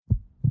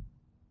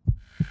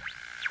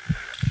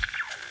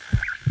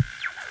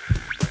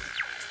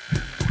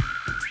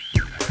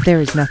There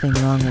is nothing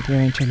wrong with your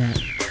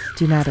internet.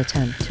 Do not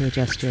attempt to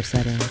adjust your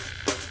settings.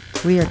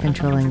 We are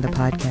controlling the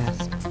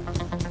podcast.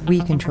 We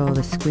control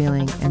the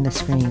squealing and the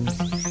screams.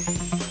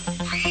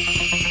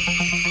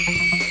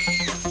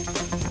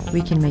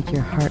 We can make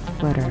your heart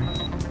flutter,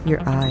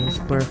 your eyes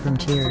blur from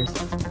tears,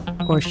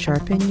 or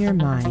sharpen your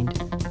mind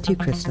to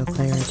crystal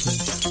clarity.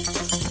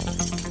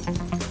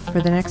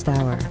 For the next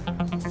hour,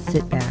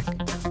 sit back.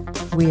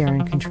 We are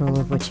in control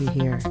of what you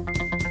hear.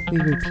 We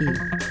repeat,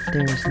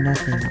 there is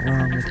nothing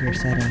wrong with your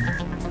settings.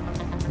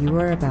 You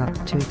are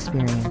about to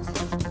experience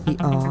the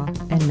awe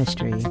and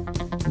mystery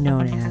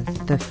known as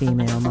the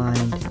female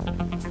mind.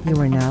 You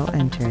are now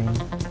entering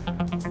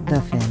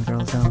the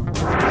Fangirl Zone.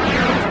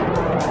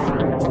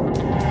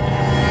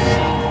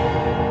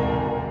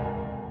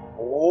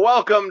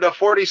 Welcome to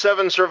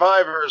 47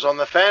 Survivors on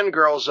the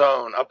Fangirl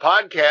Zone, a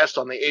podcast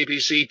on the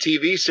ABC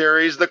TV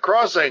series The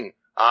Crossing.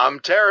 I'm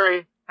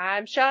Terry.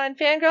 I'm Sean,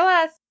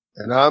 Fangirl S.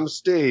 And I'm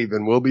Steve,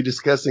 and we'll be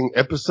discussing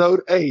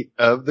episode 8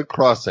 of The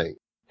Crossing.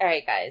 All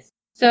right, guys.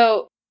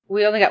 So,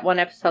 we only got one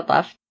episode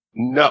left.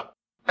 No.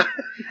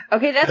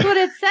 Okay, that's what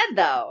it said,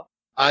 though.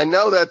 I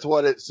know that's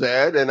what it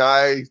said, and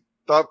I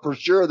thought for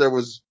sure there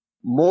was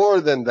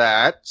more than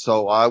that,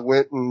 so I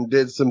went and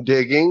did some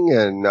digging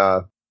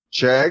and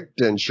checked,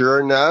 and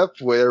sure enough,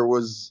 there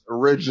was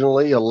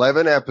originally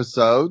 11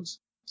 episodes.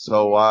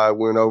 So I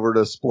went over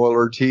to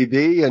Spoiler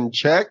TV and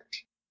checked,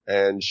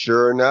 and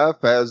sure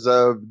enough, as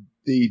of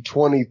the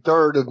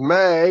 23rd of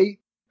May,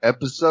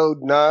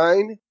 episode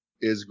 9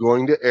 is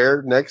going to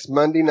air next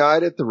Monday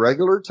night at the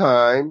regular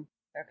time.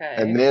 Okay.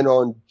 And then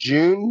on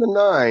June the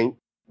 9th,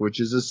 which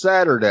is a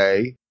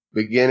Saturday,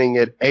 beginning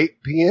at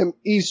 8 p.m.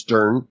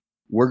 Eastern,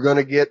 we're going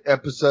to get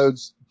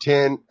episodes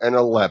 10 and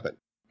 11.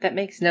 That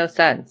makes no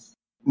sense.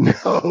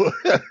 No.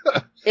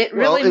 It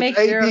really makes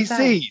zero ABC's.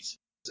 sense.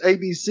 It's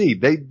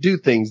ABC. They do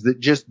things that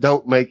just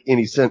don't make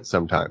any sense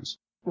sometimes.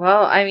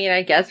 Well, I mean,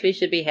 I guess we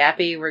should be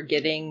happy we're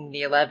getting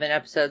the 11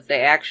 episodes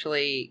they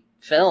actually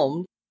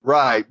filmed.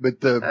 Right, but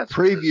the That's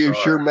preview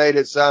bizarre. sure made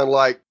it sound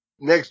like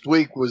next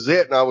week was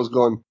it, and I was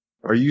going,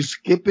 are you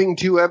skipping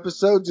 2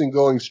 episodes and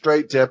going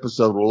straight to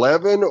episode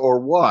 11 or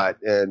what?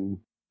 And,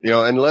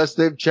 unless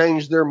they've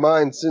changed their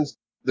mind since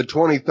the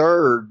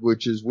 23rd,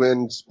 which is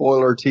when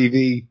Spoiler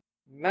TV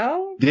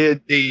No?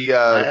 did the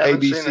I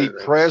haven't seen ABC anything.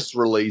 press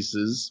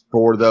releases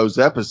for those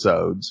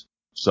episodes.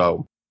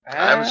 So, I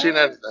haven't seen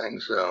anything,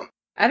 so.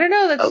 I don't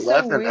know, that's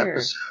 11 so weird.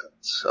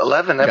 episodes.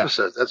 11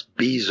 episodes. That's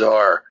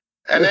bizarre.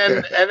 And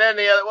then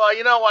the other, well,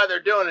 you know why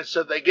they're doing it?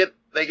 So they get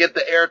the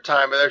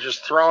airtime and they're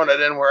just throwing it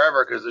in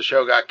wherever because the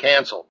show got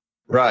canceled.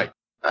 right.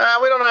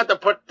 We don't have to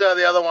put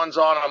the other ones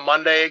on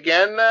Monday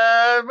again. We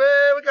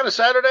got a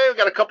Saturday. We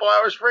got a couple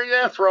hours free.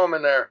 Yeah, throw them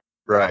in there.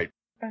 Right.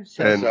 I'm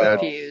so And that's-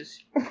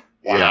 confused.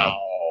 Yeah.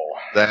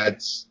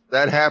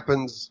 That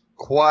happens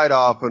quite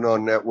often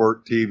on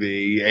network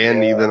TV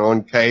and Yeah. even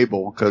on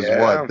cable because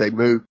Yeah. they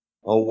moved.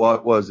 Oh,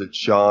 what was it,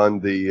 Sean?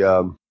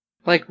 The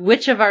Like,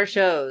 which of our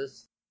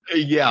shows?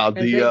 they moved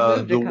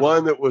a the couple.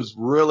 one that was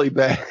really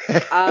bad.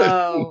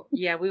 Oh,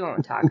 yeah, we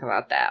won't talk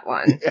about that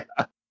one.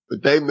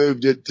 But they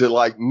moved it to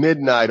like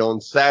midnight on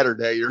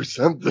Saturday or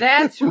something.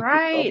 That's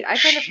right. I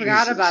kind of forgot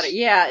Jesus. about it.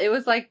 Yeah, it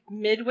was like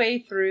midway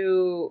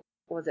through,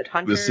 was it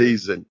Hunter? The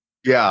season.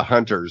 Yeah,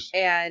 Hunters.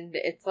 And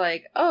it's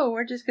like, oh,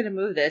 we're just going to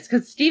move this.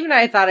 Because Steve and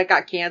I thought it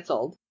got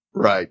canceled.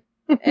 Right.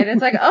 And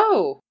it's like,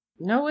 oh,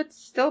 no,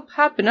 it's still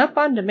popping up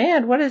on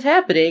demand. What is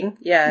happening?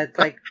 Yeah, it's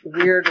like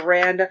weird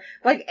random.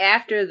 Like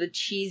after the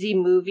cheesy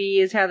movie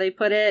is how they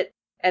put it.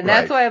 And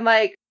that's Right. why I'm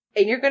like,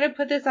 and you're going to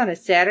put this on a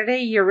Saturday?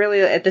 You're really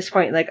at this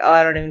point like, oh,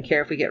 I don't even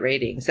care if we get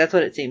ratings. That's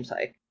what it seems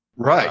like.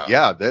 Right. Wow.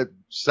 Yeah. That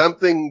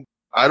something,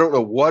 I don't know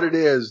what it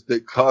is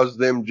that caused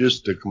them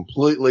just to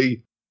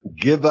completely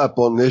give up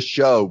on this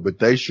show, but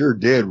they sure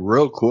did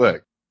real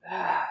quick.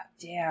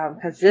 Damn,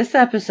 because this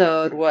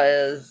episode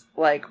was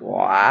like,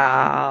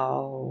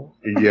 wow.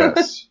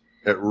 Yes,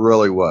 it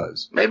really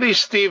was. Maybe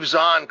Steve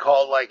Zahn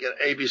called like an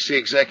ABC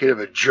executive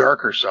a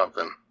jerk or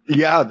something.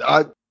 Yeah.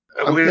 I'm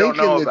We don't thinking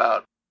know that-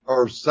 about.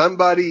 or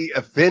somebody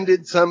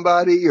offended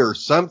somebody or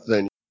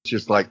something. It's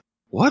just like,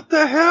 what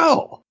the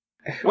hell?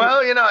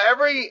 Well,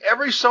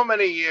 every so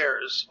many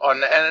years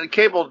and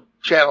cable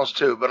channels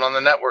too, but on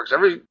the networks,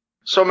 every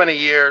so many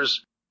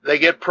years they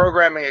get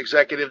programming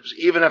executives,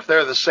 even if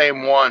they're the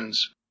same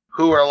ones,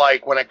 who are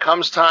like, when it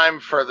comes time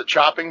for the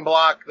chopping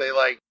block, they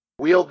like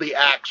wield the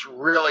axe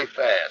really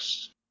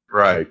fast.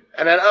 Right.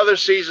 And then other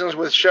seasons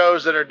with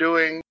shows that are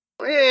doing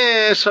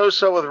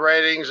so-so with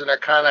ratings and they're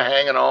kind of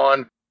hanging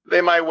on,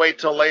 they might wait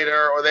till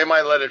later or they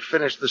might let it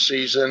finish the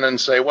season and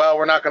say, well,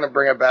 we're not going to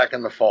bring it back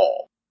in the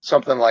fall.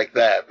 Something like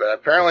that. But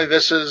apparently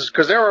this is,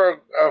 because there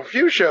were a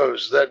few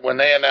shows that when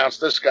they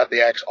announced this got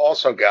the axe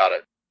also got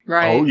it.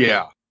 Right. Oh,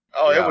 yeah.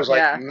 Oh, Yeah. it was like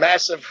Yeah.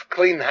 massive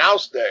clean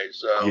house day.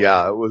 So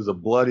Yeah, it was a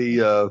bloody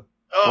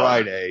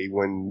Friday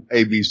when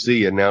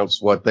ABC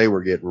announced what they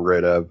were getting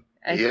rid of.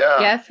 I Yeah.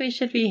 guess we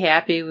should be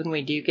happy when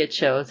we do get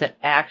shows that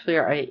actually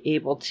are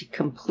able to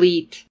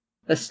complete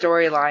the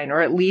storyline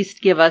or at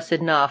least give us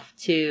enough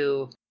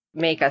to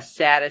make us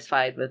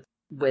satisfied with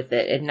with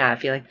it and not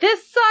feel like, this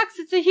sucks,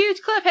 it's a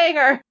huge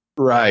cliffhanger.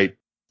 Right.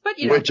 But,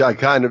 you know. Which I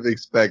kind of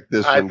expect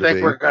this one to be. I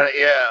think we're going to,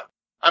 yeah.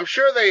 I'm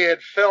sure they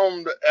had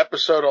filmed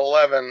episode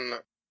 11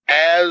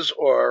 as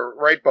or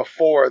right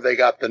before they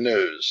got the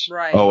news.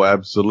 Right. Oh,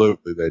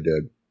 absolutely they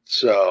did.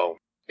 So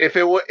if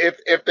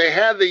they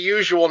had the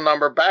usual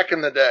number back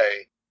in the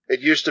day, it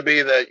used to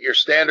be that your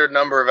standard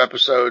number of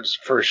episodes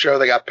for a show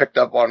that got picked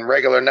up on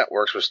regular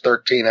networks was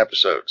 13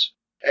 episodes.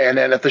 And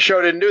then if the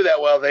show didn't do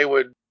that well, they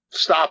would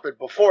stop it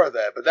before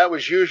that. But that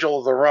was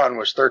usual. The run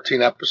was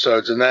 13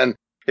 episodes. And then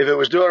if it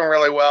was doing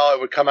really well, it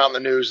would come out in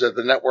the news that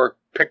the network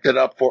picked it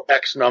up for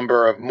X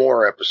number of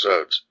more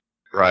episodes.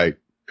 Right.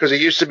 Because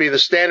it used to be the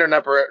standard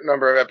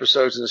number of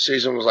episodes in the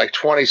season was like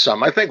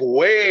 20-some. I think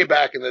way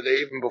back in the day,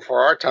 even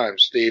before our time,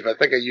 Steve, I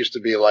think it used to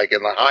be like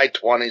in the high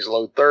 20s,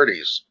 low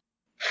 30s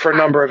for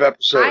number of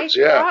episodes.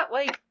 I thought,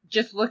 like,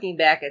 just looking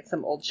back at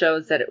some old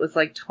shows, that it was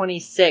like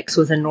 26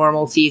 was a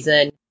normal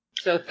season.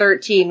 So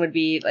 13 would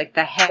be like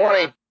the half.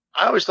 20.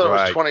 I always thought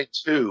Right. it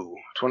was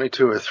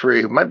 22 or 3.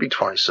 It might be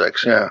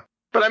 26, yeah.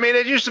 But I mean,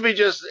 it used to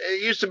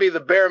be the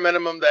bare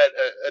minimum that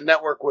a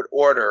network would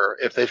order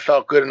if they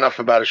felt good enough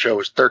about a show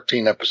was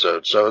 13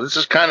 episodes. So this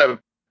is kind of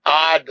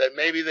odd that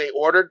maybe they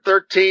ordered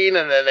 13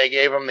 and then they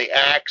gave them the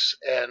axe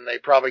and they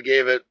probably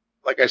gave it,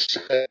 like I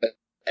said,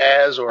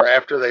 as or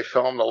after they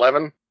filmed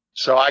 11.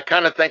 So I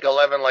kind of think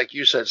 11, like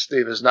you said,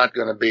 Steve, is not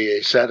going to be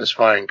a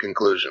satisfying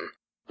conclusion.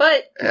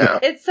 But Yeah.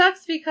 it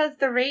sucks because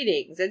the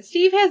ratings, and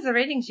Steve has the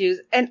ratings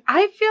used, and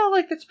I feel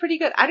like that's pretty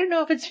good. I don't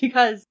know if it's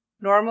because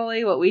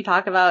normally what we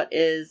talk about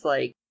is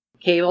like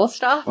cable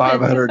stuff.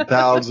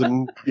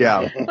 500,000.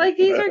 Yeah. Like,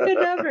 these are good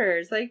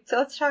numbers. Like, so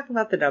let's talk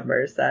about the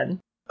numbers then.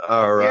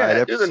 All right.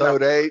 Yeah, do the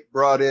Episode 8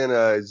 brought in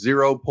a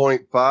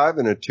 0.5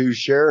 and a 2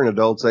 share in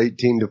adults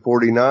 18 to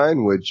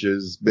 49, which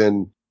has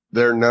been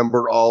their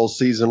number all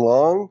season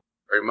long.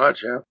 Very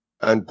much, yeah.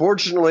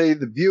 Unfortunately,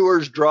 the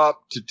viewers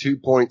dropped to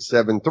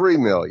 2.73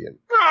 million,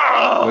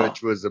 Oh,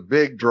 which was a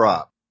big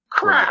drop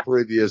from the crap.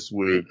 previous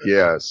week.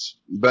 Yes.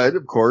 But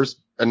of course,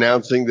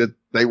 announcing that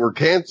they were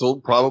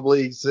canceled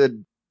probably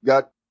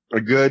got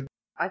a good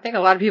I think a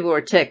lot of people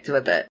were ticked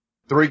with it.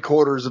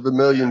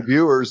 750,000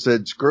 viewers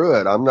said, screw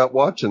it. I'm not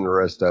watching the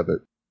rest of it.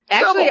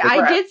 Actually, Double the I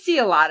crap. did see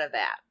a lot of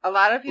that. A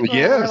lot of people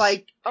Yes. were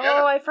like, oh,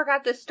 Yeah. I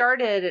forgot this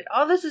started. And,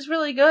 oh, this is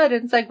really good.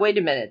 And it's like, wait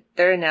a minute.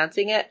 They're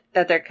announcing it,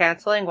 that they're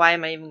canceling. Why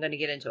am I even going to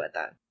get into it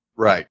then?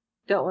 Right.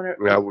 Don't want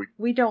to. Now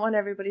We don't want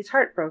everybody's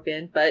heart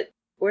broken, but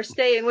we're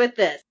staying with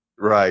this.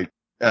 Right.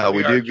 We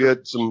We do are.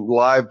 get some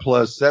live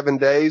plus 7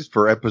 days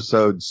for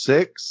episode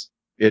 6.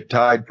 It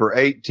tied for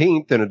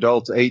 18th in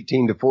adults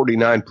 18 to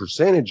 49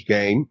 percentage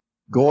gain,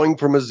 going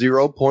from a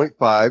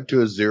 0.5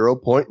 to a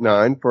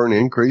 0.9 for an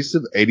increase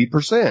of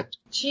 80%.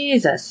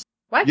 Jesus.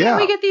 Why can't Yeah.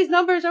 we get these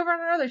numbers over on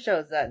our other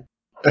shows then?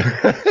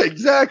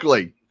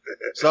 Exactly.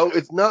 So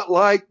it's not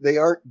like they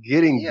aren't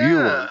getting Yeah.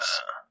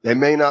 viewers. They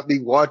may not be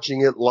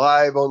watching it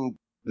live on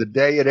the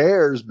day it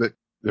airs, but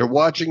they're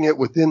watching it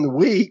within the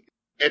week.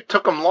 It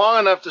took them long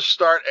enough to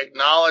start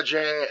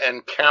acknowledging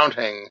and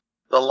counting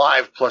the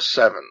live plus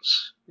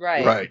sevens.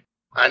 Right.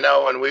 I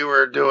know when we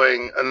were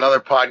doing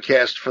another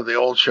podcast for the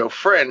old show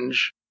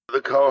Fringe,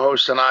 the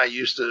co-host and I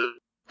used to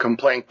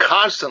complain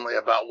constantly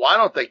about why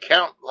don't they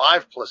count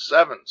live plus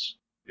sevens?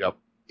 Yep.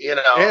 You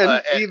know,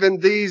 And even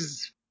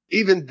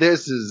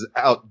this is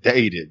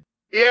outdated.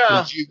 yeah,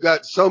 But you've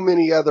got so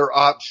many other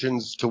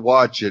options to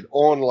watch it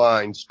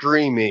online,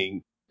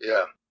 streaming,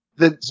 yeah.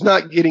 that's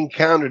not getting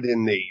counted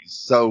in these.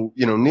 So,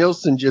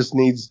 Nielsen just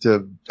needs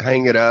to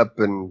hang it up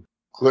and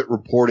quit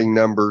reporting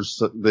numbers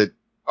that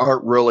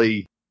don't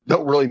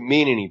really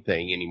mean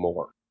anything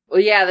anymore. Well,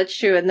 yeah, that's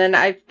true. And then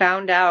I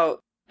found out,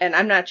 and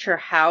I'm not sure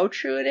how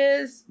true it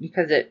is,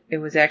 because it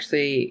was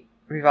actually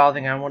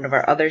revolving on one of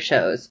our other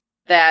shows,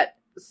 that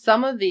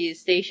some of these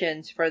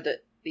stations for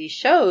these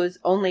shows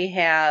only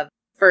have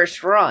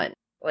first run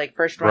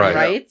Right.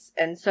 rights.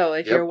 And so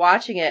if Yep. you're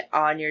watching it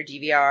on your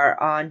DVR,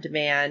 on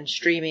demand,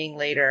 streaming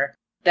later,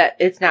 that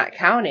it's not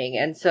counting.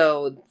 And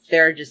so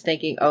they're just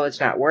thinking, oh, it's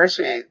not worth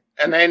See, it.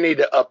 and they need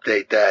to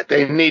update that.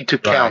 They need to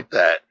count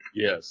that.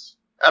 Yes.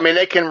 I mean,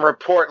 they can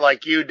report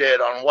like you did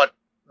on what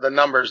the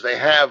numbers they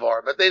have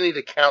are, but they need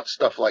to count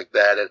stuff like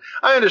that. And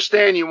I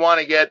understand you want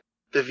to get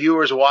the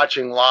viewers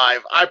watching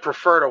live. I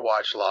prefer to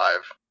watch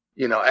live,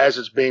 as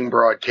it's being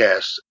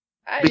broadcast.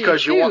 I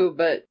Because do you too, want-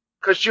 but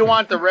Because you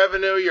want the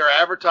revenue, your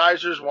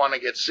advertisers want to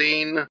get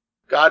seen.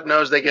 God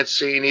knows they get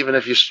seen even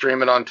if you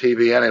stream it on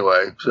TV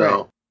anyway.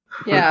 So,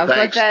 yeah, but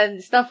Thanks.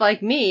 then stuff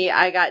like me,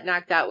 I got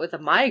knocked out with a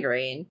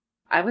migraine.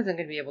 I wasn't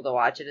going to be able to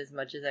watch it as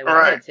much as I wanted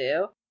Right.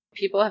 to.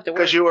 People have to work.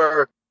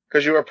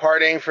 because you were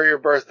partying for your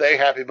birthday,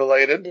 happy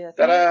belated. Yeah,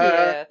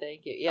 Ta-da.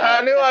 thank you. Yeah,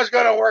 I knew I was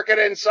going to work it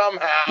in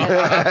somehow.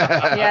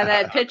 yeah,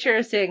 that picture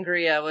of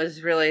sangria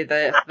was really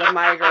the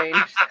migraine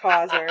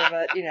causer,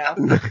 but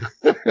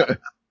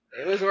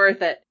it was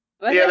worth it.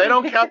 But Yeah, they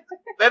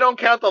don't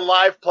count the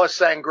live plus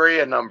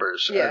sangria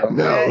numbers. Yeah,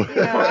 No. but,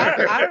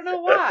 I don't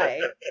know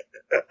why.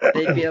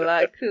 They'd be a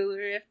lot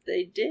cooler if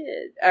they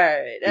did. All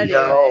right,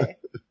 anyway.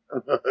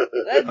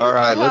 Let's All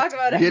right, talk let's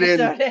about get in.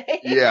 episode 8.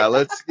 Yeah,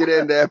 let's get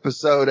into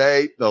episode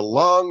 8, The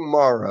Long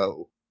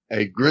Morrow.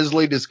 A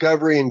grisly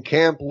discovery in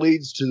camp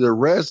leads to the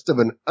arrest of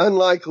an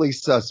unlikely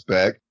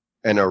suspect,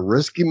 and a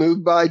risky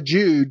move by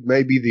Jude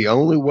may be the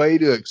only way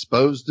to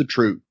expose the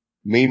truth.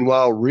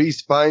 Meanwhile,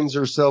 Reese finds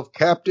herself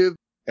captive,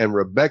 and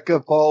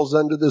Rebecca falls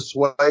under the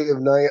sway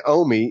of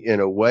Naomi in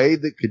a way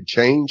that could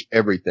change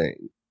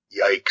everything.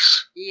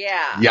 Yikes.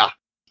 Yeah. Yeah.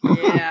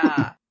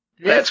 Yeah.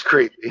 That's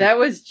creepy. That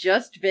was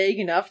just vague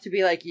enough to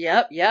be like,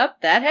 yep,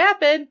 that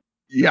happened.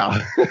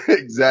 Yeah,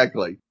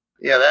 exactly.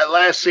 Yeah, that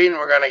last scene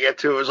we're going to get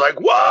to was like,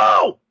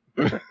 whoa!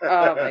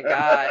 Oh my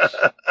gosh.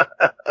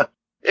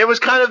 It was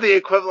kind of the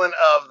equivalent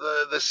of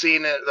the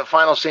scene, the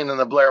final scene in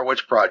the Blair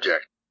Witch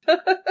Project.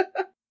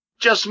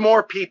 Just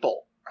more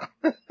people.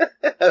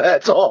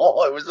 That's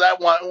all. It was that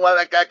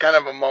that kind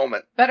of a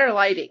moment. Better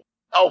lighting.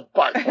 Oh,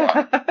 by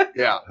far.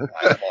 Yeah.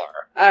 By far.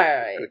 All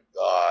right. Good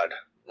God.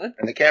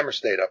 And the camera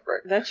stayed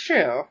upright. That's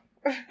true.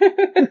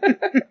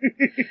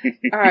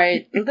 All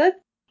right.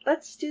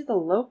 Let's do the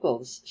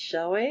locals,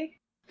 shall we?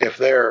 If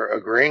they're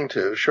agreeing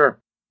to, sure.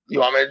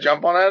 You want me to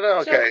jump on that?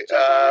 Okay.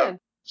 Jump on in.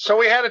 So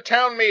we had a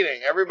town meeting.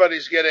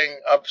 Everybody's getting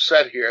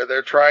upset here.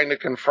 They're trying to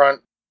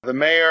confront the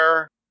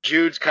mayor.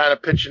 Jude's kind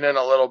of pitching in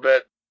a little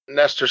bit.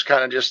 Nestor's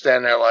kind of just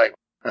standing there like,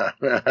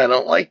 I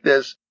don't like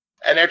this.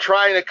 And they're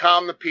trying to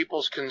calm the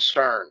people's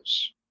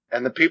concerns.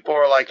 And the people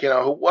are like,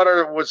 what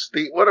are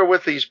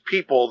with these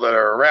people that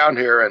are around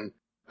here? And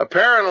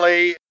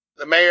apparently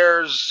the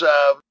mayor's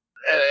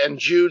and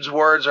Jude's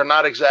words are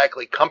not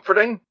exactly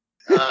comforting.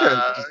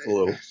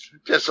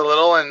 Just a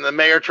little. And the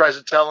mayor tries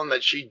to tell him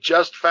that she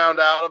just found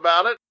out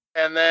about it.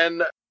 And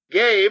then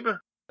Gabe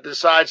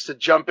decides to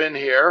jump in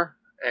here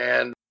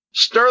and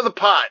stir the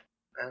pot.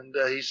 And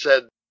he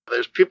said,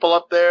 there's people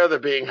up there. They're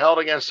being held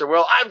against their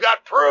will. I've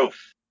got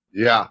proof.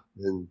 Yeah.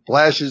 And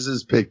flashes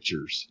his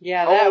pictures.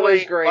 Yeah, that Holy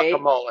was great.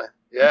 guacamole.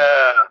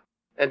 Yeah.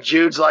 And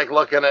Jude's like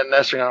looking at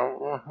Nestor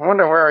going, I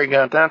wonder where he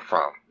got that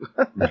from.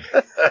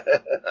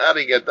 How'd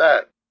he get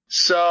that?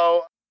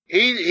 So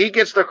he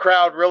gets the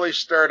crowd really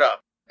stirred up.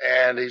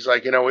 And he's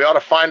like, we ought to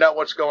find out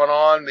what's going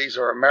on. These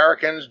are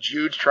Americans.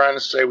 Jude's trying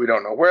to say we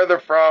don't know where they're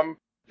from.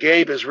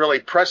 Gabe is really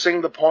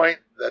pressing the point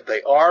that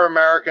they are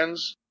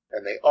Americans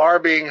and they are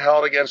being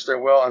held against their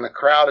will. And the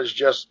crowd is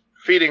just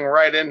feeding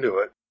right into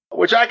it,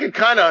 which I can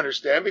kind of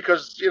understand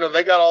because,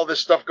 they got all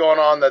this stuff going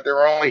on that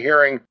they're only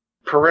hearing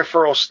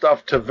peripheral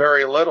stuff to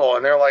very little.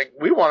 And they're like,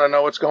 we want to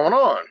know what's going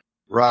on.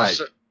 Right.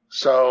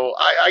 So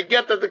I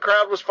get that the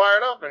crowd was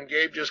fired up and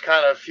Gabe just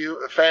kind of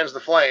fans the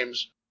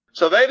flames.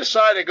 So they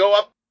decide to go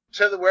up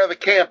to where the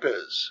camp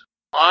is.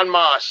 En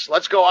masse.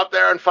 Let's go up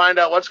there and find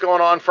out what's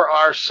going on for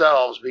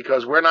ourselves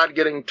because we're not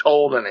getting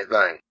told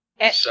anything.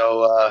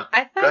 So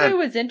I thought it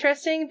was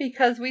interesting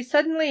because we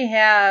suddenly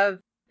have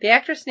the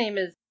actress name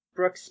is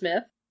Brooke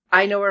Smith.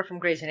 I know her from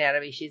Grey's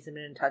Anatomy. She's been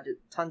in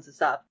tons of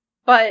stuff.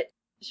 But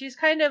she's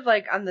kind of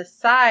like on the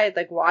side,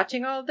 like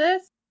watching all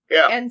this.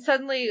 Yeah. And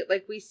suddenly,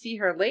 like, we see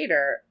her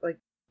later, like,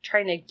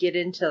 trying to get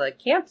into the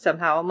camp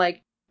somehow. I'm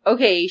like,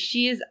 okay,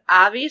 she is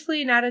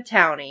obviously not a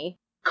townie.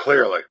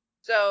 Clearly.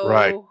 So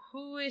right.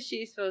 Who is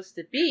she supposed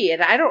to be?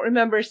 And I don't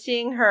remember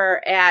seeing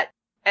her at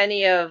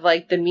any of,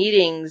 like, the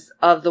meetings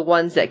of the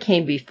ones that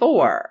came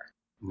before.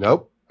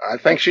 Nope. I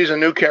think she's a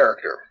new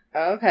character.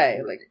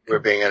 Okay. Like, we're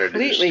being introduced.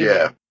 completely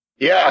Yeah.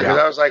 new. Yeah, because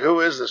I was like, who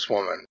is this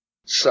woman?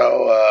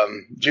 So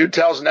Jude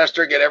tells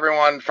Nestor, get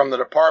everyone from the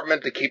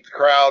department to keep the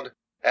crowd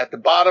at the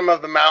bottom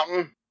of the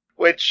mountain,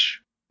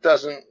 which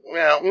doesn't,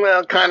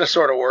 kind of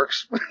sort of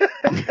works.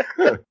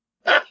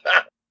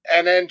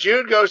 And then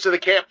Jude goes to the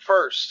camp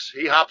first.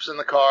 He hops in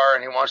the car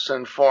and he wants to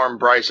inform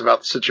Bryce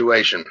about the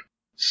situation.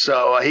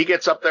 So he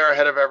gets up there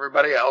ahead of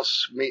everybody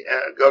else,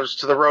 goes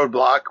to the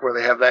roadblock where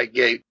they have that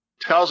gate,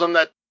 tells them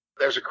that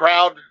there's a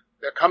crowd,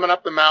 they're coming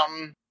up the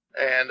mountain,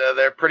 and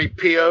they're pretty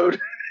PO'd.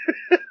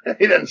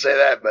 He didn't say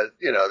that, but,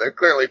 they're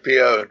clearly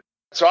PO'd.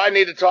 So I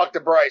need to talk to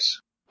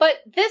Bryce. But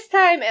this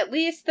time, at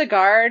least the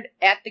guard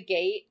at the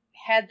gate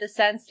had the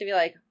sense to be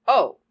like,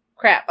 oh,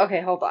 crap, okay,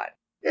 hold on.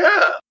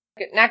 Yeah.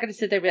 Not going to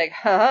sit there and be like,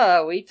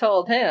 haha, we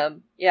told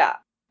him. Yeah.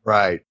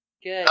 Right.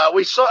 Good.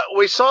 We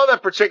saw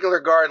that particular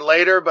guard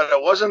later, but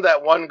it wasn't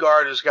that one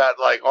guard who's got,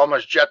 like,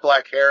 almost jet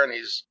black hair, and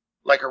he's,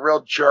 like, a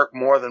real jerk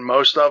more than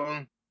most of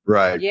them.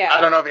 Right. Yeah.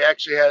 I don't know if he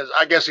actually has,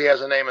 I guess he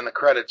has a name in the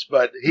credits,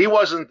 but he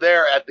wasn't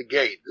there at the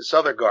gate. This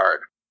other guard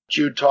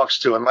Jude talks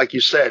to, and like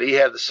you said, he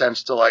had the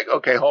sense to like,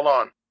 okay, hold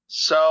on.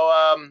 So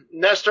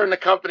Nestor and the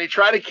company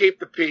try to keep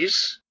the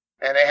peace,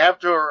 and they have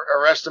to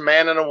arrest a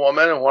man and a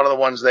woman, and one of the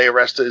ones they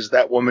arrested is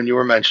that woman you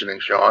were mentioning,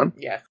 Sean.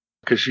 Yeah.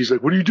 Because she's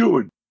like, what are you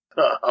doing?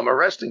 I'm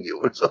arresting you.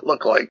 What's it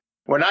look like?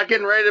 We're not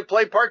getting ready to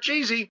play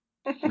Parcheesi.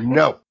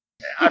 No.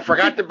 I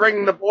forgot to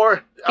bring the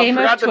board. Game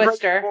of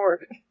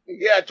Twister.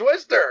 Yeah,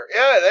 Twister.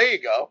 Yeah, there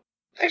you go.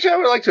 Actually, I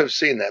would like to have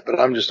seen that, but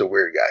I'm just a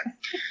weird guy.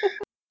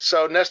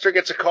 So Nestor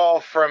gets a call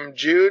from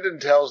Jude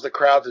and tells the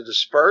crowd to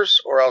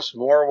disperse, or else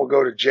more will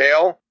go to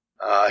jail.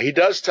 He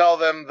does tell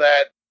them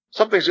that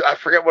I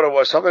forget what it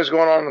was. Something's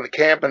going on in the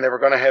camp, and they were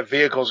going to have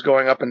vehicles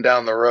going up and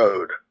down the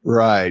road.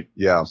 Right.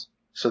 Yeah.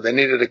 So they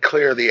needed to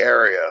clear the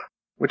area,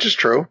 which is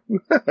true.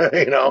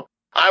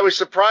 I was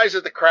surprised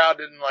that the crowd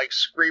didn't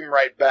scream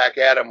right back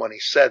at him when he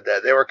said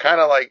that. They were kind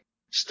of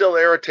still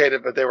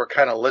irritated, but they were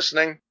kind of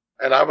listening.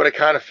 And I would have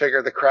kind of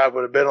figured the crowd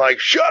would have been like,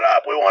 "Shut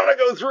up, we want to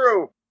go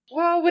through."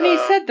 Well, when he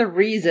said the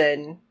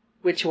reason,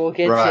 which we'll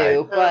get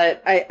to,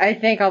 but I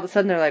think all of a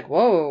sudden they're like,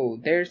 "Whoa,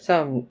 there's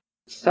some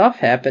stuff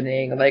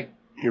happening."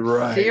 You're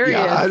right. Serious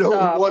I don't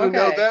stuff. want to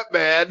know Okay. that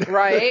bad.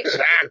 Right?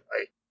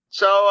 Exactly.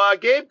 So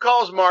Gabe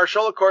calls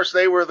Marshall. Of course,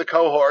 they were the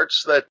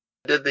cohorts that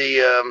did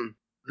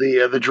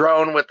the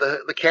drone with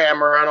the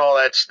camera and all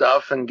that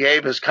stuff. And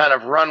Gabe has kind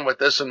of run with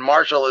this, and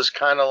Marshall is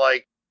kind of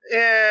like,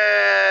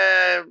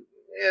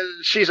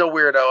 she's a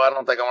weirdo. I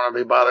don't think I want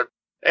to be bothered.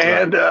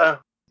 And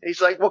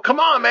he's like, "Well, come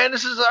on, man.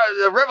 This is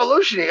a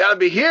revolution. You got to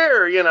be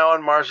here,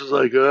 And Marshall's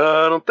like,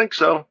 "I don't think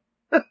so."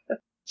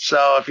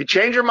 So if you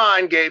change your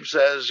mind, Gabe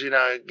says,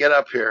 get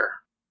up here.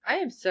 I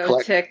am so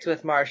ticked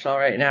with Marshall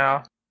right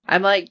now.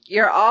 I'm like,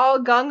 you're all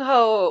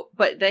gung-ho,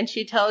 but then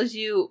she tells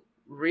you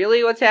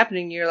really what's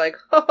happening. You're like,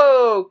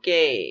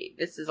 okay,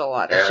 this is a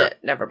lot of shit.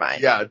 Never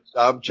mind. Yeah,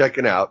 I'm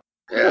checking out.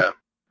 Yeah.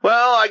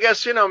 Well, I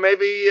guess,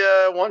 maybe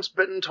once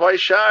bitten, twice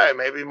shy.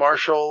 Maybe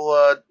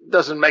Marshall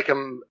doesn't make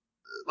him,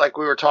 like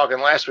we were talking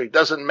last week,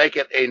 doesn't make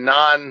it a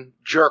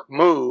non-jerk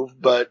move,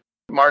 but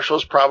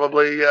Marshall's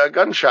probably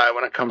gun shy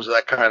when it comes to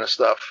that kind of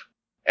stuff.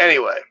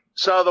 Anyway,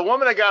 so the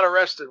woman that got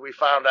arrested, we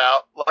found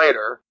out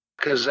later,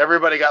 because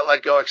everybody got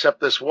let go except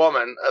this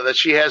woman, that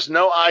she has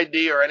no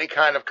ID or any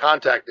kind of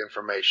contact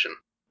information,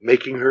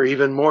 making her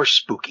even more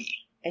spooky.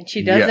 And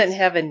she doesn't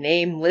have a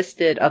name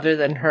listed other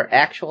than her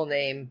actual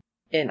name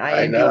in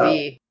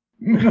IMDb.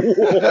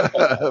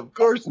 Of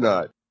course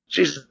not.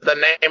 She's the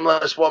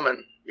nameless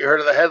woman. You heard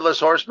of the Headless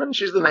Horseman?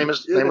 She's the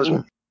nameless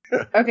woman.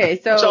 Okay,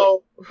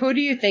 so who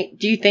do you think?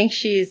 Do you think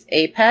she's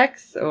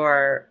Apex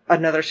or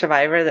another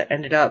survivor that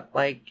ended up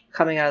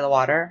coming out of the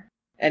water?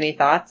 Any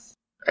thoughts?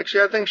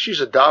 Actually, I think she's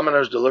a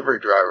Domino's delivery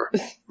driver.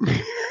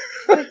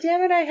 Oh,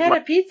 damn it! I had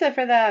a pizza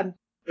for them.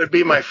 Would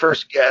be my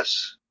first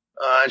guess.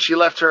 And she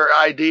left her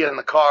ID in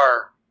the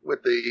car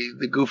with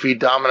the goofy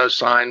Domino's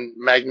sign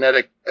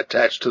magnetic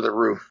attached to the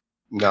roof.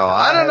 No,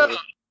 I don't know.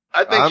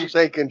 I'm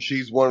thinking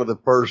she's one of the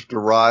first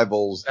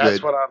arrivals.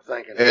 That's what I'm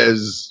thinking.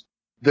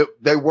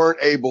 They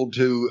weren't able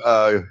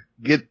to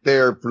get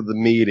there for the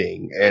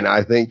meeting, and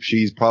I think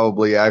she's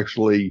probably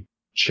actually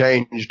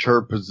changed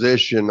her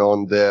position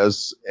on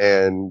this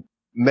and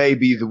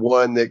maybe the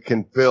one that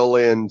can fill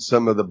in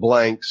some of the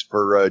blanks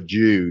for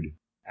Jude.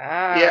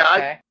 Ah, yeah,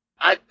 okay.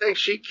 I think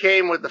she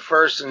came with the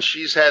first, and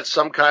she's had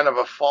some kind of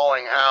a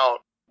falling out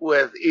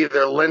with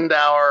either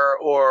Lindauer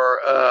or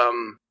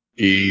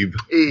Eve.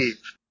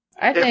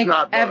 I think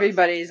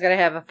everybody's going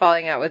to have a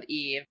falling out with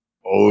Eve.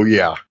 Oh,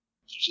 yeah.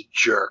 She's a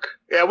jerk.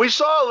 Yeah, we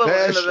saw a little.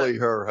 Especially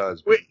her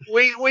husband.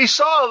 We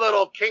saw a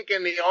little kink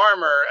in the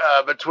armor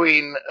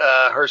between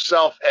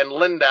herself and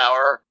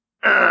Lindauer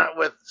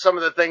with some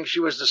of the things she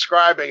was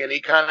describing, and he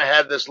kind of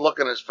had this look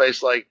in his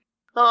face like,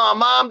 "Oh,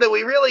 Mom, do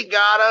we really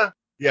gotta?"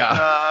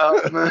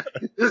 Yeah.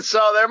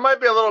 So there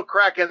might be a little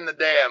crack in the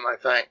dam, I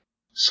think.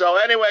 So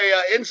anyway,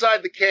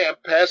 inside the camp,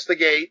 past the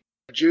gate,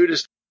 Jude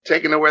is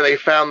taken to where they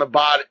found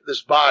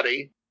this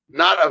body,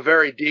 not a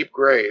very deep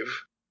grave,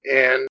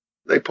 and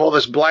they pull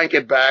this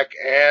blanket back,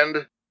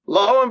 and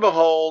lo and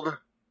behold,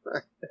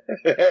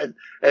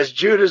 as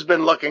Jude has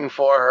been looking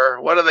for her,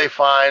 what do they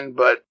find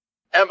but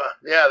Emma?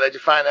 Yeah, they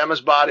find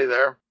Emma's body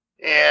there.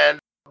 And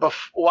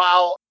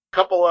while a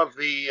couple of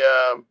the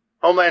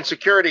Homeland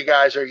Security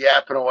guys are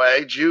yapping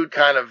away, Jude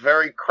kind of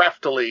very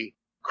craftily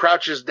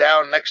crouches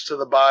down next to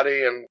the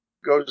body and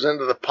goes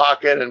into the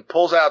pocket and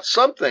pulls out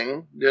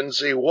something, didn't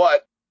see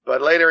what,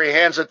 but later he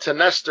hands it to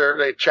Nestor.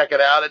 They check it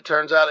out. It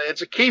turns out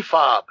it's a key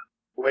fob.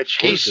 Which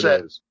he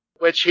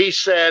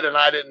said, and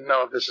I didn't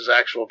know if this is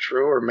actual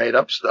true or made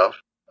up stuff.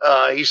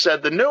 He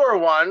said the newer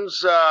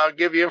ones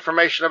give you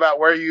information about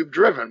where you've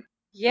driven.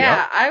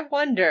 Yeah, I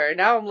wonder.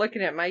 Now I'm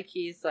looking at my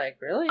keys like,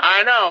 really?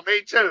 I know,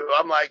 me too.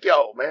 I'm like,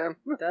 yo, man.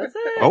 Does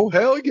it? Oh,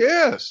 hell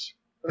yes.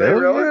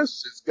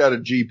 Yes. It's got a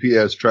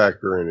GPS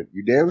tracker in it.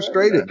 You damn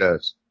straight it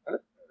does.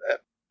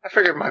 I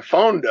figured my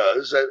phone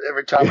does.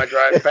 Every time I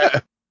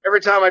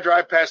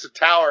drive past the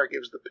tower, it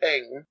gives the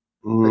ping.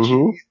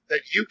 Mm-hmm.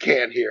 That you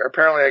can't hear.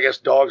 Apparently, I guess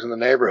dogs in the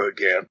neighborhood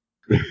can.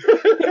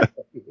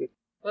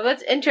 Well,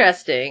 that's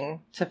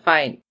interesting to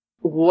find.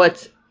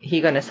 What's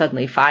he going to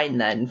suddenly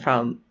find then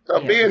from?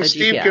 So being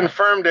Steve GPS.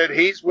 Confirmed it,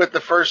 he's with the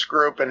first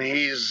group and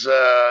he's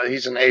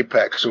an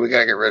Apex, so we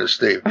gotta get rid of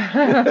Steve.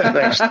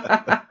 Thanks.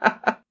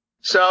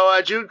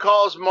 So Jude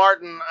calls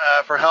Martin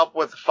for help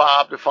with the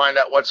fob to find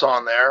out what's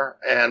on there,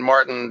 and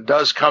Martin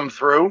does come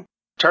through.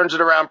 Turns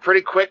it around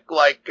pretty quick,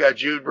 like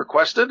Jude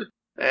requested.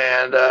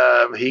 And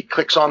he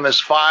clicks on this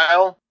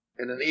file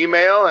in an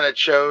email, and it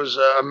shows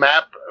a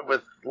map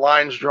with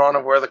lines drawn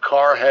of where the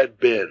car had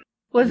been.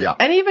 Was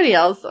anybody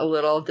else a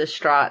little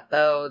distraught,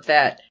 though,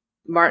 that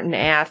Martin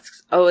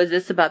asks, "Oh, is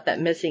this about that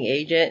missing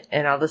agent?"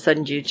 And all of a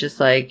sudden Jude's just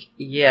like,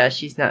 "Yeah,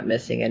 she's not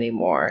missing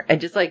anymore," and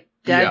just like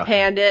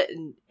deadpanned it,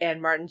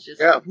 and Martin's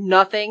just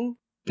nothing.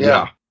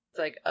 Yeah. It's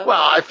like, oh,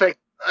 Well, I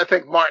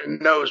think Martin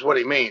knows what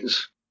he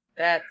means.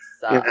 that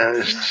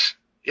sucks.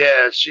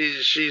 Yeah,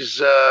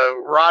 she's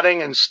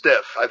rotting and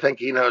stiff. I think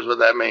he knows what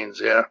that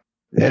means. Yeah,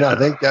 And I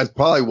think that's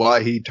probably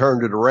why he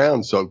turned it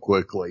around so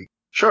quickly.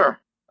 sure.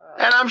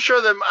 And I'm sure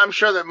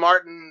that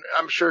Martin,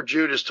 I'm sure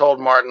Jude has told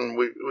Martin.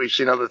 We've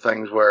seen other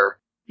things where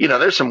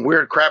there's some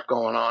weird crap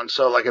going on.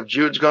 So like if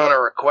Jude's going to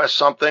request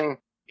something,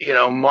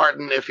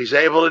 Martin, if he's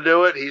able to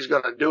do it, he's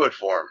going to do it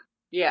for him.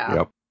 Yeah.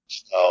 Yep.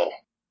 So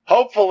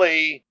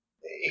hopefully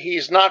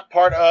he's not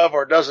part of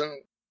or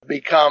doesn't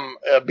become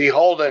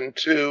beholden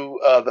to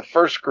the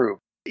first group,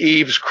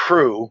 Eve's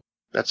crew.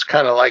 That's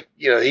kind of like,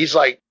 he's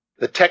like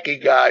the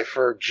techie guy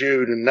for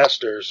Jude and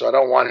Nestor. So I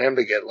don't want him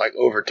to get like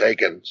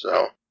overtaken.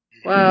 So.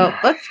 Well,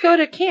 let's go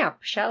to camp,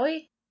 shall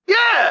we?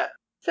 Yeah.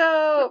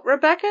 So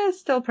Rebecca is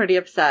still pretty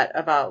upset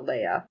about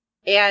Leia.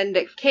 And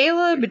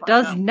Caleb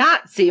does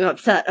not seem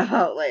upset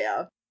about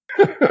Leia.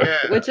 Yeah.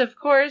 Which, of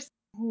course,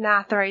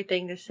 not the right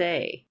thing to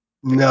say.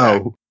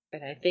 No.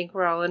 And I think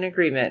we're all in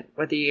agreement.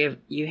 Whether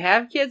you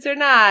have kids or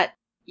not,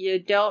 you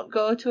don't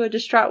go to a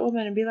distraught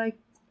woman and be like,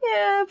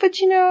 yeah, but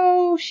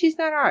she's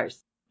not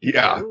ours.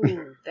 Yeah.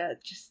 Ooh,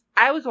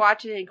 I was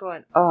watching it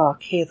going, oh,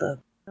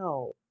 Caleb,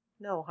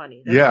 no,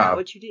 honey, that's Yeah. not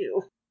what you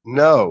do.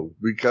 No,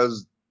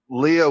 because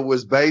Leah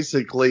was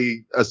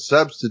basically a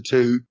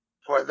substitute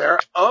For their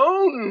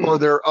own. for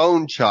their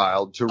own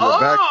child to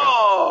Rebecca.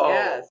 Oh.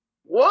 Yes.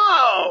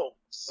 Whoa.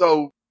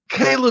 So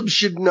Caleb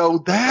should know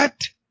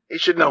that. He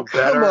should know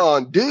better. Come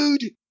on,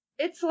 dude.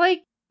 It's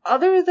like,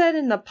 other than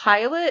in the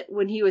pilot,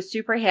 when he was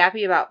super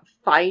happy about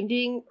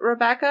finding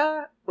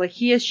Rebecca, like,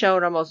 he has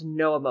shown almost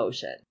no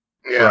emotion.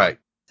 Yeah. Right.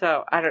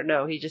 So, I don't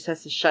know, he just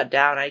has to shut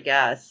down, I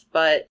guess.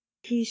 But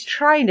he's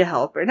trying to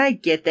help her, and I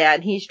get that,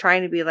 and he's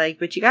trying to be like,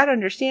 but you gotta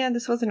understand,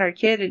 this wasn't our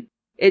kid, and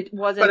it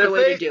wasn't But the if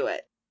way they- to do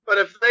it. But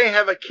if they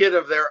have a kid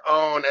of their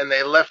own and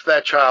they left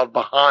that child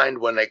behind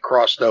when they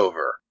crossed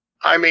over,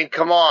 I mean,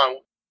 come on.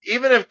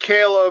 Even if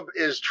Caleb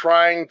is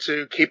trying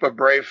to keep a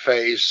brave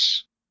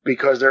face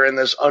because they're in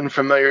this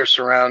unfamiliar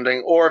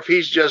surrounding, or if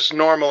he's just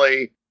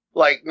normally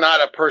like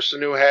not a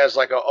person who has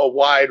like a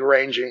wide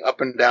ranging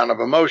up and down of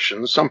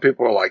emotions, some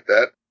people are like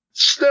that.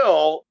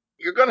 Still,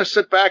 you're going to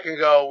sit back and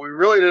go, we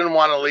really didn't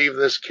want to leave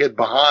this kid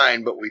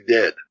behind, but we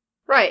did.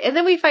 Right, and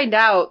then we find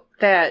out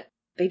that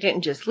they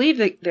didn't just leave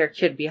their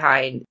kid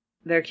behind.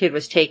 Their kid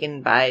was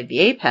taken by the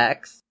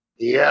Apex.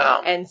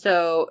 Yeah. And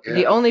so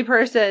the Yeah. only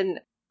person,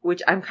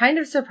 which I'm kind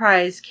of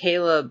surprised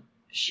Caleb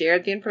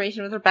shared the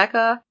information with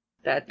Rebecca,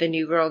 that the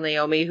new girl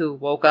Naomi who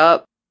woke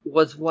up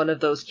was one of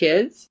those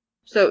kids.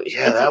 So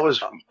Yeah, that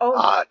was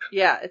odd.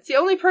 Yeah, it's the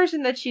only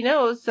person that she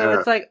knows. So Yeah.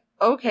 it's like,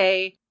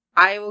 okay,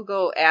 I will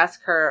go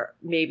ask her.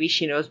 Maybe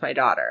she knows my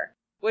daughter.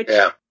 Which,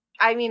 Yeah.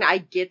 I mean, I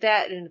get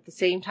that. And at the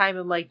same time,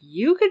 I'm like,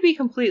 you could be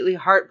completely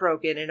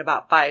heartbroken in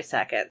about 5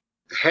 seconds.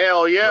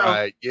 Hell yeah.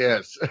 Right.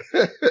 Yes.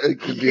 It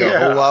could be a Yeah.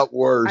 whole lot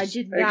worse. I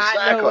did not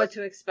Exactly. know what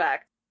to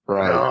expect.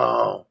 Right.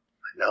 No,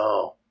 I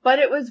know. But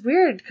it was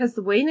weird because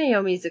the way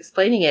Naomi's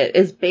explaining it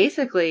is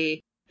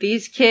basically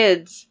these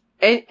kids,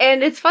 and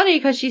it's funny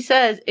because she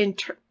says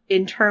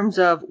in terms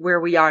of where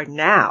we are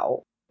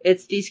now,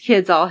 it's these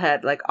kids all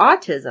had like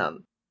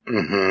autism,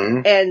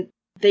 Mm-hmm. and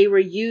they were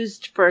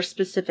used for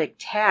specific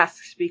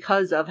tasks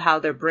because of how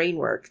their brain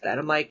works. That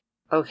I'm like,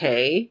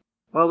 okay,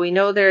 well, we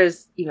know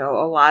there's a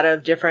lot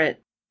of different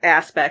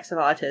aspects of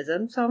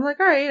autism, so I'm like,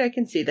 all right, I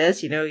can see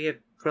this. You have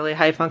really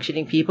high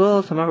functioning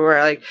people, some who are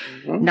like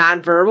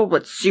nonverbal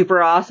but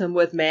super awesome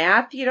with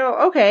math,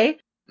 okay.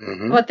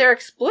 Mm-hmm. But they're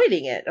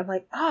exploiting it. I'm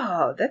like,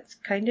 oh, that's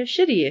kind of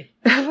shitty.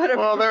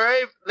 Well,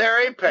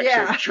 they're Apex.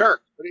 Yeah. They're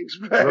jerks. What do you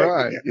expect?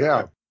 Right.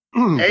 Yeah.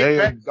 They have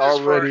Apex is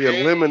already for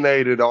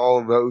eliminated all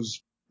of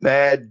those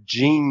bad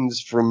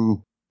genes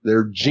from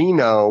their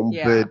genome,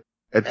 Yeah. but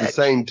at the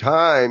same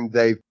time,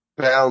 they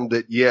found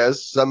that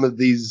yes, some of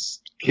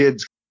these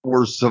kids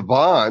were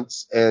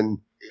savants and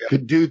Yeah.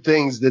 could do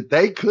things that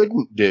they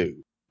couldn't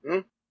do.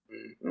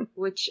 Mm-hmm.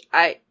 Which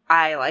I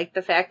like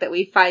the fact that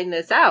we find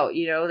this out,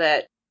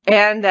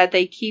 that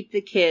they keep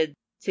the kids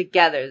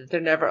together, that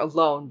they're never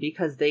alone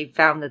because they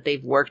found that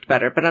they've worked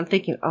better. But I'm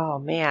thinking, oh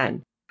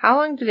man, how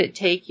long did it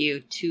take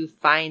you to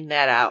find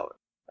that out?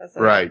 I was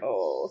like, Right.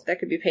 oh, that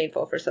could be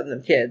painful for some of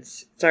them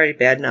kids. It's already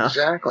bad enough.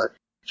 Exactly.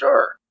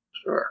 Sure.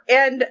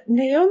 And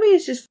Naomi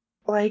is just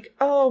like,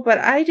 oh, but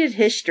I did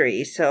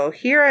history, so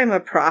here I'm a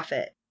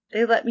prophet.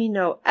 They let me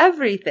know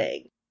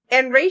everything.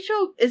 And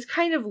Rachel is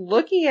kind of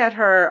looking at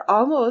her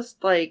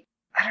almost like,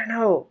 I don't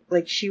know,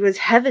 like she was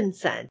heaven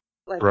sent.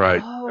 Like,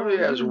 Right. oh,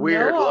 Everybody has you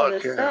weird know all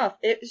look, this yeah. stuff.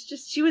 It was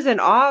just, she was in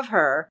awe of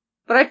her.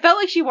 But I felt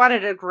like she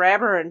wanted to grab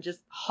her and just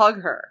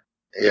hug her.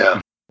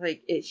 Yeah.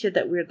 Like, she had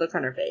that weird look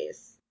on her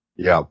face.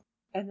 Yeah.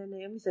 And then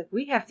Naomi's like,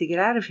 we have to get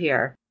out of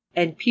here.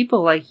 And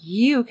people like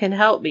you can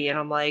help me. And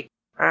I'm like,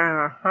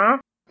 uh-huh.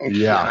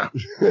 Yeah.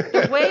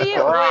 The way it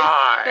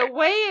Right. was, the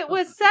way it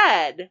was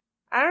said,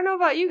 I don't know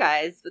about you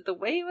guys, but the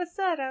way it was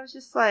said, I was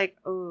just like,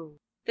 oh,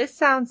 this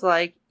sounds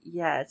like,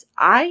 yes,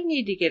 I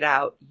need to get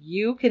out.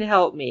 You can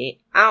help me.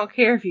 I don't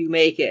care if you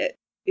make it,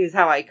 is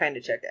how I kind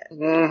of took it.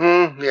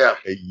 Mm-hmm. Yeah.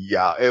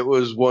 Yeah, it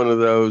was one of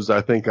those,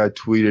 I think I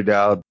tweeted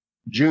out,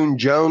 June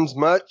Jones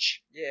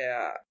much?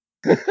 Yeah.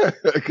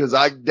 Because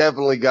I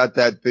definitely got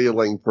that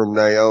feeling from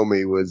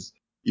Naomi was,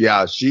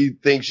 yeah, she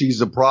thinks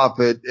she's a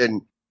prophet,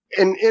 and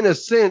in a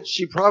sense,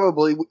 she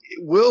probably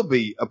will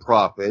be a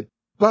prophet,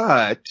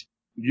 but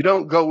you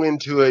don't go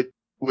into it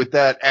with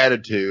that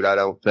attitude, I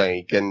don't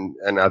think. And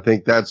I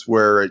think that's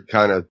where it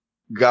kind of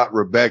got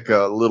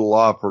Rebecca a little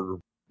off her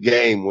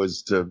game,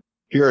 was to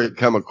hear it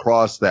come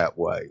across that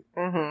way.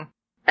 Mm-hmm.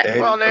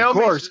 And Well, of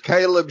course,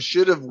 Caleb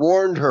should have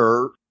warned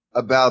her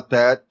about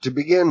that to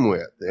begin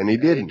with, and he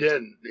didn't. He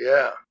didn't,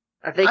 yeah.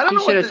 I think I don't you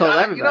know should have what told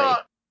the-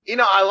 everybody.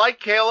 I like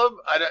Caleb.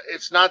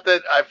 It's not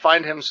that I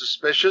find him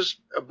suspicious,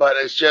 but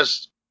it's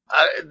just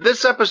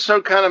this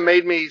episode kind of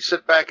made me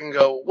sit back and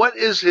go, what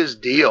is his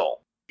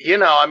deal?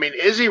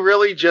 Is he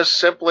really just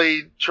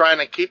simply trying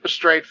to keep a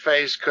straight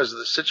face because of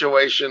the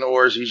situation,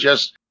 or is he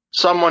just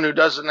someone who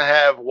doesn't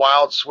have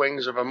wild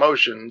swings of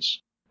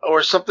emotions,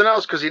 or something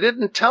else? Because he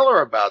didn't tell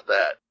her about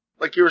that,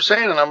 like you were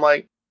saying, and I'm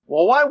like,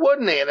 well, why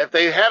wouldn't he? And if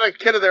they had a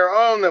kid of their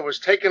own that was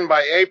taken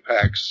by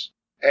Apex,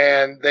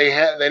 and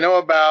they know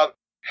about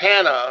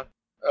Hannah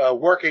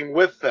working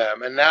with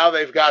them, and now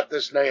they've got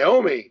this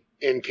Naomi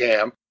in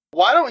camp,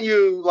 why don't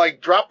you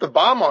drop the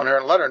bomb on her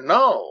and let her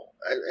know?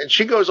 And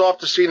she goes off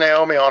to see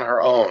Naomi on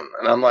her own,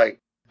 and I'm like,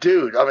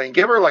 dude,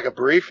 give her a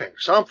briefing,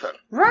 something.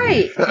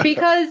 Right,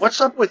 because What's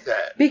up with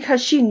that?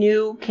 because she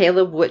knew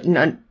Caleb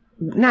wouldn't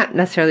not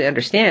necessarily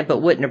understand,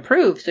 but wouldn't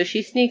approve, so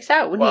she sneaks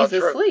out when he's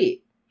True.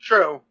 asleep.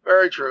 True,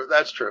 very true.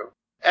 That's true.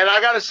 And I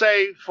got to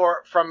say,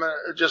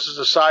 just as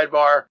a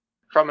sidebar,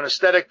 from an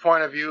aesthetic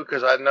point of view,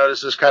 because I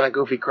noticed this kind of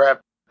goofy crap,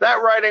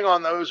 that writing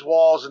on those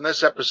walls in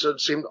this episode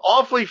seemed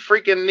awfully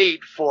freaking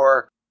neat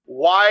for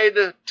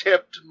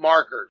wide-tipped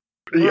markers.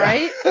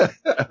 Right?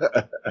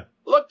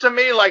 Looked to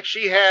me like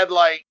she had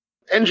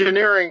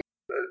engineering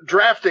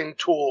drafting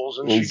tools,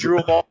 and she drew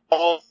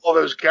all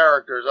those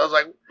characters. I was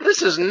like,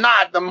 this is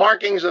not the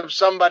markings of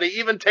somebody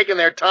even taking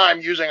their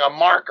time using a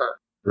marker.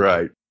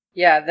 Right.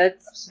 Yeah,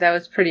 that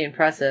was pretty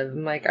impressive.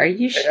 I'm like, are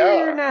you sure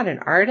Yeah. you're not an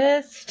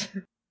artist?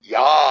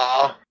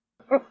 Yeah.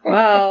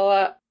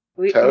 Well,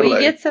 we Totally.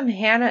 get some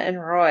Hannah and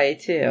Roy,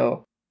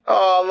 too.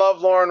 Oh, I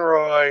love Lauren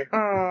Roy.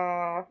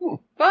 Aww.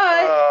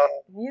 But,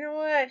 you know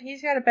what?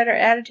 He's got a better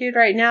attitude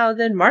right now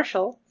than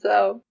Marshall,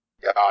 so...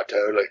 Yeah,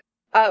 totally.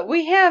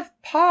 We have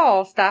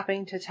Paul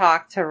stopping to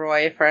talk to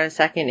Roy for a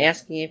second,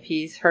 asking if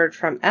he's heard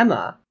from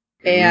Emma.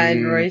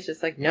 And Roy's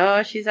just like,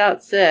 no, she's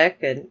out sick.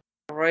 And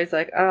Roy's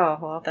like, oh,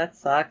 well, that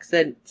sucks.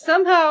 And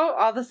somehow,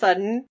 all of a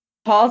sudden,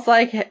 Paul's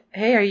like,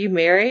 hey, are you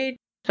married?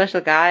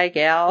 Special guy,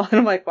 gal? And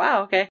I'm like,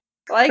 wow, okay.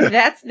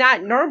 That's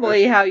not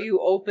normally how you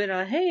open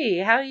a, hey,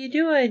 how you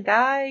doing,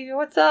 guy?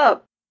 What's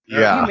up? Are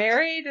Yeah. you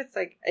married? It's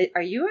like,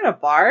 are you at a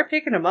bar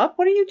picking him up?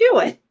 What are you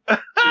doing?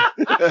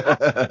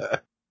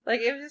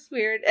 It was just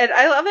weird. And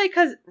I love it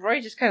because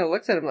Roy just kind of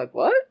looks at him like,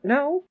 what?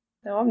 No,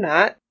 I'm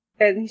not.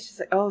 And he's just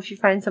like, oh, if you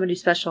find somebody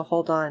special,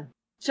 hold on.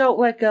 Don't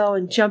let go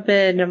and jump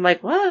in. And I'm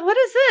like, what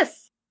is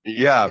this?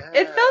 Yeah.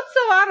 It felt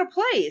so out of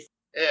place.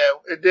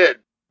 Yeah, it did.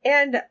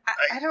 And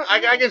I don't know.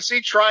 I can see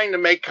trying to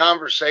make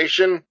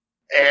conversation,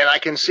 and I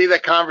can see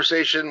that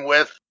conversation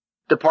with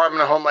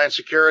Department of Homeland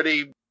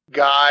Security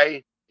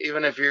guy,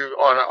 even if you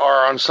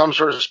are on some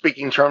sort of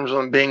speaking terms with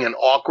him, being an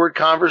awkward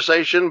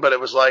conversation, but it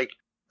was like,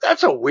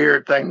 that's a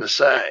weird thing to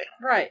say.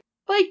 Right.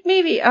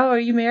 Maybe, oh, are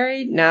you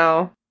married?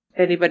 No.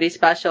 Anybody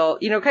special?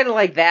 Kind of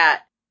like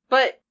that.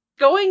 But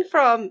going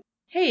from,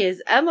 hey,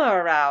 is Emma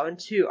around,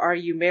 to are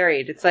you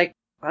married? It's like,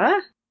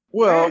 what?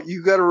 Well,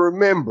 you got to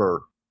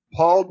remember,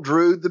 Paul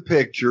drew the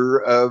picture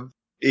of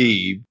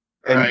Eve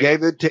and Right.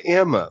 gave it to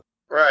Emma.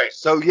 Right.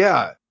 So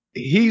yeah,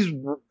 he's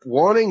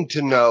wanting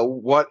to know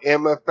what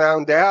Emma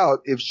found out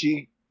if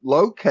she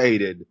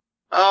located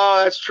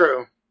Oh, that's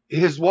true.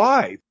 his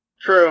wife.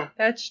 True.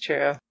 That's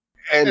true.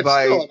 And It's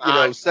by, still an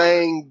odd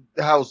saying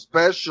how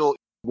special,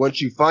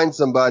 once you find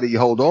somebody, you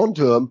hold on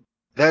to them,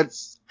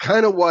 that's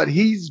kind of what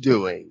he's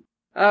doing.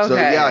 Okay. So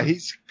yeah,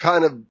 he's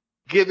kind of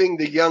giving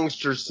the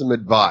youngsters some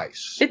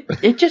advice.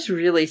 It just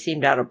really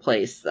seemed out of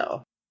place,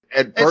 though.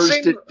 At first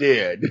seemed- it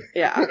did.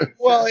 Yeah.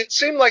 Well, it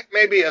seemed like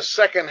maybe a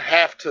second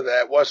half to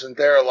that wasn't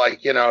there.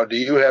 Do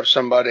you have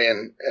somebody,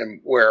 and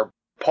where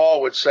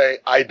Paul would say,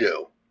 I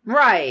do.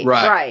 Right.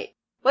 Right.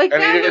 Like,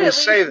 And he that would didn't at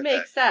say least that.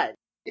 make sense.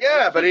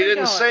 Yeah, but he Keep it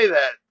didn't going. say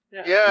that.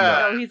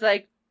 Yeah. No, he's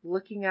like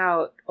looking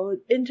out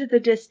into the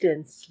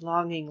distance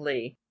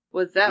longingly.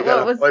 Was that You got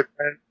what a was?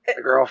 boyfriend,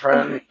 a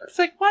girlfriend. It's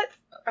like, what?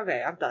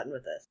 Okay, I'm done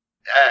with this.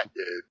 That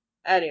dude.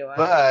 Anyway.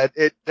 But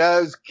it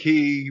does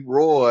key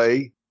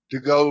Roy to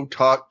go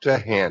talk to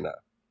Hannah.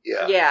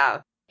 Yeah.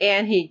 Yeah.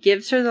 And he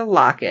gives her the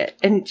locket.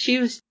 And she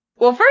was,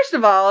 well, first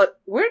of all,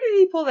 where did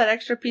he pull that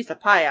extra piece of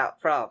pie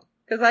out from?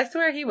 Because I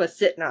swear he was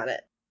sitting on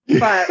it.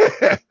 But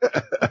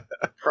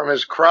From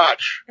his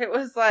crotch. it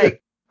was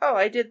like, oh,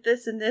 I did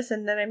this, and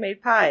then I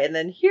made pie, and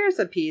then here's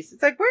a piece.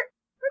 It's like, where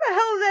the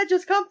hell did that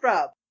just come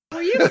from?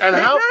 Were you sitting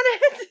on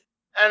it?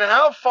 And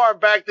how far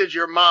back did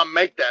your mom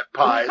make that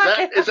pie?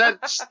 Is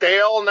that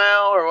stale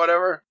now or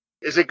whatever?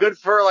 Is it good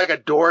for like a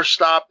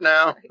doorstop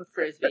now?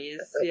 Frisbees,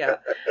 yeah.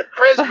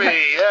 Frisbee,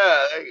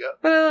 yeah, there you go.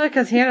 Well,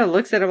 because Hannah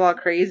looks at him all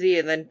crazy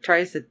and then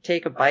tries to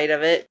take a bite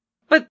of it.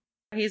 But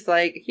he's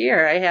like,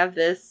 here, I have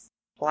this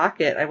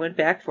locket. I went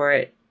back for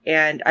it.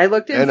 And I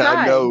looked inside. And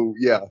I know,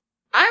 yeah.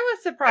 I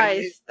was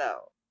surprised, though.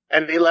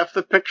 And he left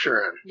the picture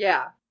in.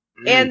 Yeah.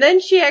 And then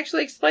she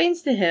actually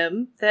explains to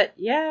him that,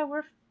 yeah,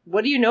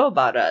 what do you know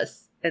about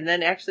us? And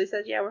then actually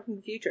says, yeah, we're from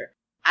the future.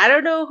 I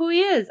don't know who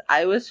he is.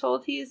 I was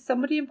told he's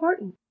somebody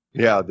important.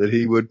 Yeah, that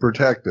he would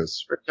protect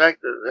us.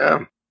 Protect us, yeah.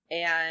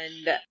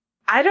 And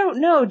I don't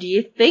know. Do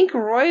you think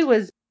Roy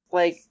was,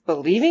 like,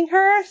 believing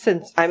her?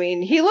 Since, I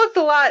mean, he looked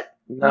a lot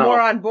more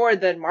on board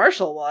than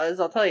Marshall was,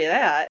 I'll tell you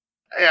that.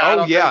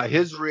 Yeah,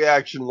 his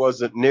reaction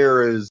wasn't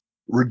near as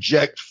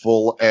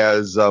rejectful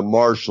as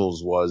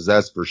Marshall's was,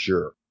 that's for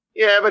sure.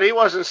 Yeah, but he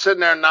wasn't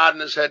sitting there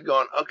nodding his head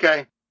going,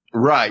 okay.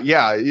 Right,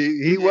 yeah,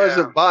 he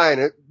wasn't buying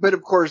it, but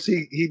of course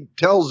he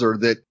tells her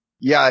that,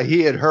 yeah,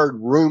 he had heard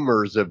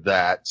rumors of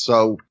that,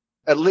 so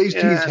at least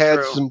he's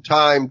had some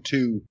time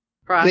to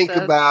think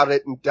about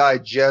it and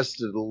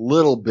digest it a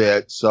little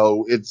bit,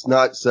 so it's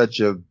not such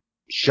a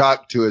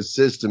shock to his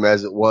system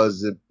as it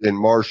was in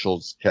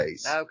Marshall's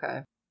case.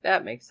 Okay,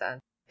 that makes sense.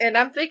 And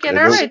I'm thinking,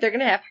 all right, they're going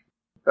to have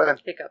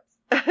hiccups.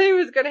 He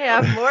was going to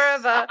have more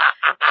of a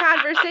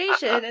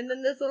conversation, and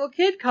then this little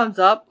kid comes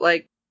up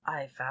like,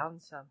 I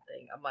found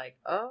something. I'm like,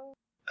 oh.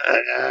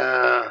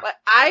 But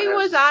I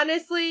was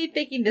honestly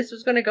thinking this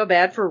was going to go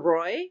bad for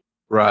Roy.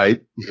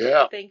 Right.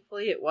 Yeah.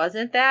 Thankfully, it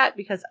wasn't that,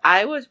 because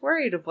I was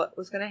worried of what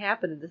was going to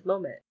happen in this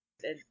moment.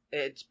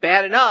 It's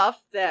bad enough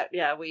that,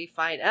 yeah, we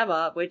find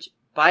Emma, which,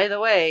 by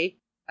the way,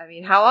 I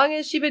mean, how long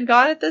has she been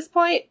gone at this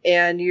point?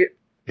 And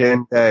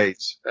 10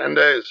 days. 10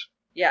 days.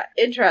 Yeah,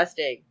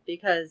 interesting,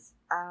 because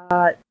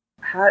how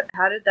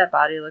did that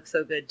body look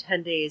so good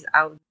 10 days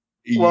out?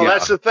 Well,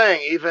 that's the thing.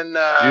 Even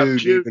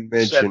Jude even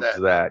mentions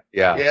that.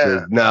 Yeah.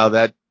 Says, no,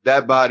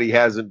 that body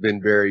hasn't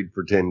been buried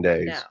for 10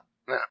 days.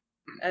 No.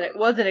 And it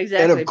wasn't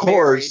exactly And of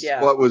course,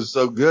 buried, what was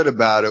so good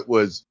about it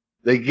was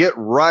they get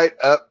right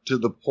up to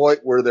the point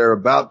where they're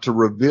about to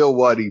reveal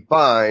what he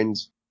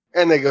finds,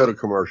 and they go to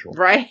commercial.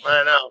 Right.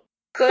 I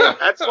know.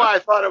 That's why I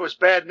thought it was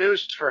bad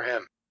news for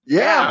him.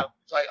 Yeah.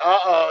 It's like,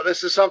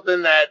 this is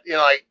something that,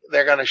 like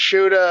they're going to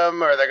shoot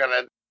him or they're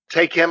going to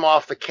take him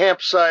off the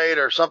campsite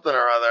or something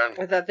or other.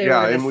 I thought they were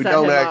and we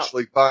don't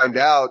actually find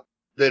out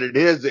that it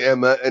is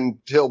Emma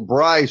until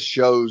Bryce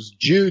shows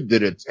Jude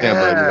that it's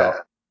Emma. And go,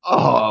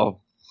 oh,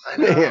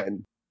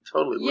 man.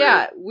 Totally weird.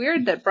 Yeah,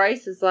 weird that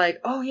Bryce is like,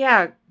 oh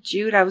yeah,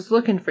 Jude, I was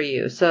looking for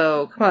you,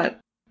 so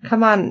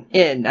come on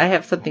in. I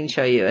have something to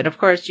show you. And of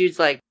course, Jude's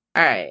like,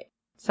 all right,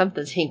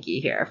 something's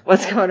hinky here.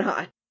 What's going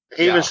on?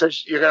 He even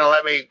says, you're going to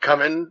let me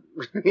come in,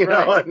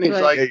 know? And he's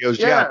like, he goes,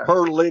 yeah,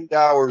 per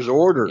Lindauer's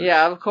order.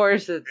 Yeah, of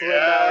course it's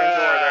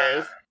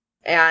Lindauer's orders.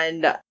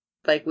 And,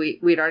 like,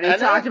 we'd already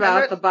talked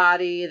about the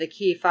body, the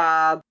key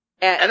fob.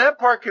 And that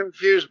part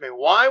confused me.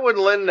 Why would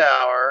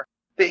Lindauer,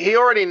 he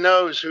already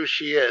knows who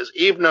she is.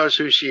 Eve knows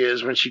who she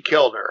is when she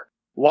killed her.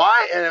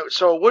 Why?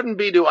 So it wouldn't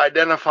be to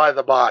identify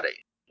the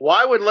body.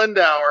 Why would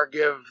Lindauer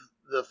give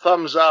the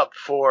thumbs up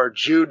for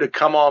Jude to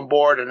come on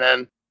board and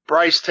then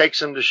Bryce takes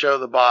him to show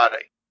the body?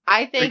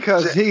 I think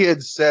because he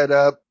had set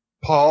up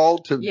Paul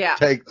to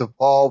take the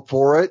fall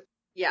for it.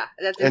 Yeah,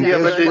 that's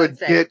exactly what I would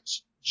say. Get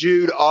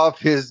Jude off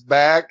his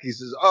back. He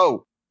says,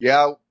 oh,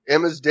 yeah,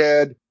 Emma's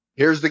dead.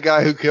 Here's the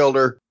guy who killed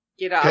her.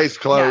 Get out. Case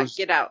closed.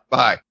 Yeah, get out.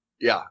 Bye.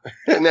 Yeah.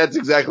 And that's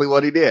exactly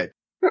what he did.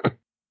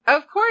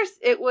 Of course,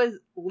 it was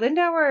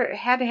Lindauer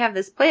had to have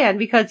this plan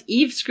because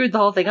Eve screwed the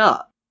whole thing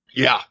up.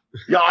 Yeah.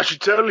 Yeah, she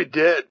totally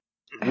did.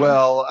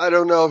 Well, I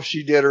don't know if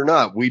she did or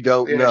not. We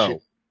don't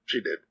know. She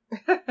did.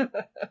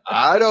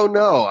 I don't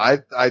know.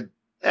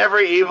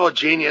 Every evil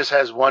genius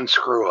has one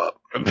screw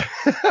up.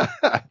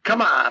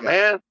 Come on,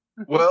 man.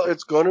 Well,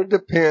 it's going to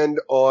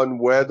depend on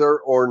whether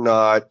or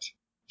not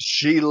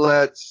she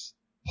lets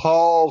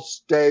Paul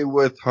stay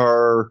with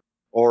her,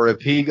 or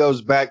if he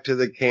goes back to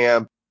the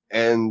camp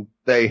and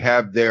they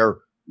have their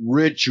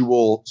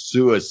ritual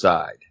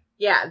suicide.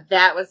 Yeah,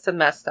 that was some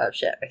messed up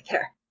shit right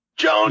there.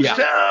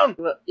 Jonestown!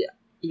 Well, yeah,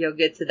 you'll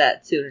get to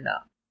that soon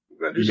enough.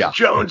 We're going to do some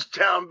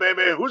Jonestown,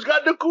 baby. Who's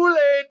got the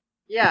Kool-Aid?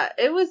 Yeah,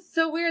 it was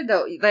so weird,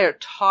 though. They're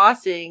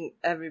tossing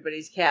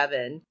everybody's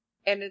cabin,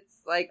 and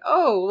it's like,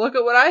 oh, look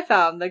at what I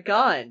found, the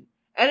gun.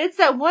 And it's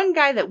that one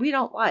guy that we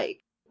don't like.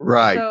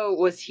 Right. So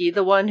was he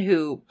the one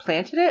who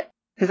planted it?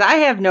 Because I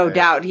have no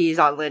doubt he's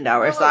on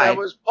Lindauer's side. That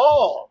was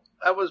Paul.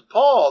 That was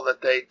Paul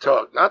that they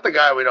took, not the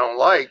guy we don't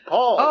like.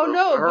 Paul. Oh,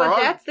 no, but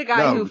that's the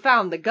guy who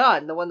found the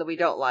gun, the one that we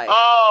don't like.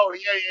 Oh,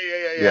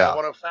 yeah. The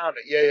one who found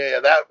it. Yeah.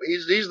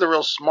 He's the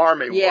real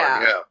smarmy one.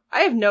 Yeah.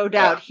 I have no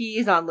doubt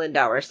he's on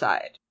Lindauer's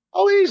side.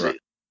 Oh, easy. Right.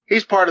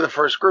 He's part of the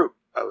first group,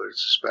 I would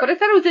suspect. But I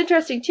thought it was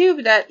interesting,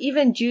 too, that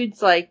even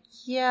Jude's like,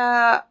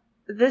 yeah,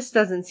 this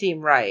doesn't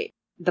seem right.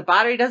 the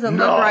battery doesn't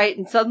No. look right,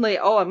 and suddenly,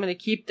 I'm going to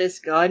keep this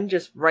gun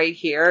just right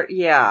here.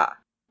 Yeah.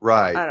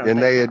 Right. I don't And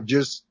think they so. had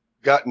just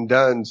gotten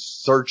done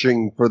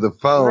searching for the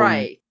phone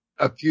Right.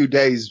 a few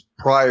days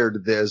prior to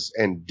this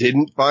and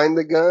didn't find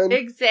the gun.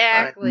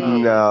 Exactly.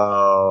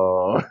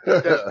 No.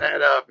 Doesn't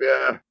add up,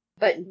 yeah.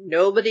 But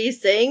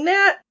nobody's saying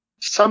that?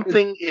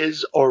 Something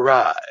is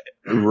awry.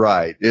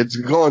 Right. It's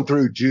going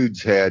through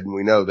Jude's head, and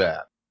we know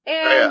that.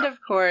 And Yeah. of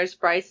course,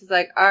 Bryce is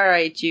like, all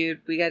right,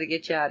 Jude, we got to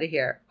get you out of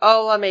here.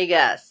 Oh, let me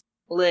guess.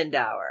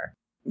 Lindauer.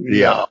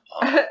 Yeah.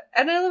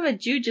 And I love it.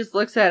 Jude just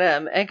looks at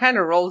him and kind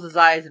of rolls his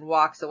eyes and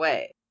walks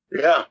away.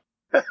 Yeah.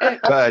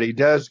 But he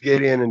does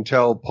get in and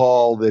tell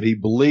Paul that he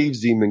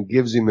believes him and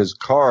gives him his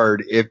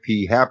card if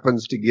he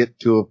happens to get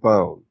to a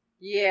phone.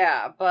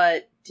 Yeah,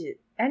 but did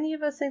any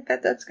of us think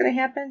that that's going to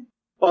happen?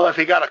 Well, if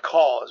he got a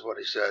call, is what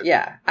he said.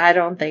 Yeah, I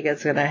don't think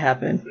it's going to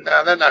happen.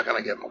 No, they're not going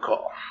to give him a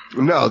call.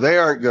 No, they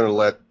aren't going to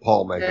let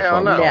Paul make a Hell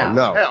phone no. call. Yeah.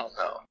 No. Hell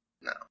no.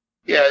 No.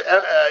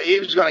 Yeah,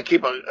 Eve's going to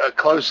keep a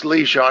close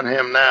leash on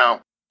him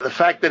now. The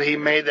fact that he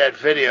made that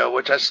video,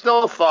 which I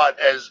still thought,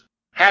 as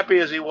happy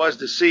as he was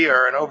to see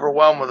her and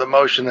overwhelmed with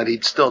emotion, that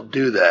he'd still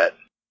do that.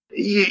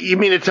 You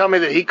mean to tell me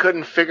that he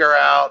couldn't figure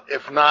out,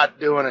 if not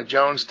doing a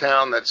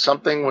Jonestown, that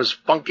something was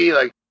funky?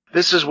 Like,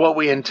 this is what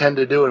we intend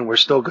to do and we're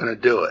still going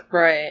to do it.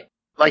 Right.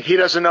 Like, he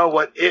doesn't know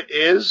what it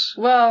is?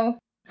 Well,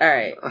 all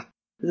right.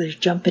 We're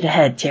jumping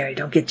ahead, Terry.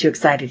 Don't get too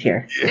excited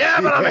here.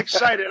 Yeah, but I'm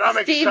excited.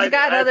 Steve's excited.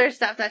 got other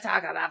stuff to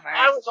talk about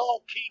I first. was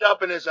all keyed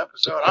up in this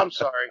episode. I'm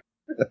sorry.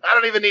 I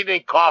don't even need any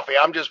coffee.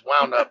 I'm just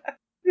wound up.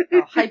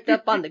 All hyped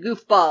up on the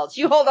goofballs.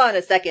 You hold on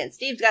a second.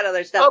 Steve's got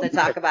other stuff to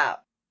talk about.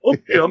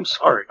 Okay, I'm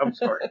sorry. I'm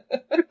sorry.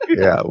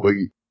 Yeah,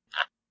 we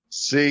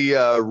see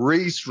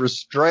Reese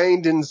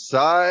restrained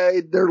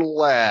inside their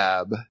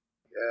lab.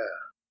 Yeah.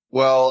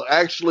 Well,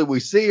 actually, we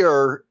see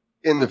her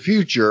in the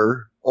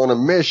future on a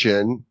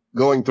mission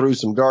going through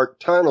some dark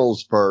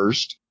tunnels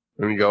first.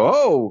 And you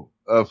go,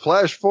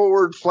 flash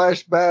forward,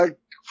 flash back,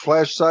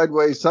 flash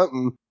sideways,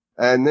 something.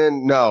 And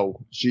then,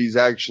 no, she's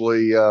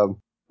actually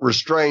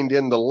restrained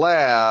in the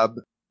lab.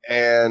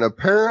 And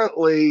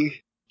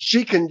apparently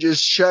she can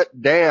just shut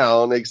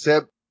down,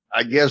 except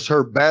I guess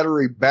her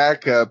battery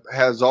backup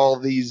has all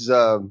these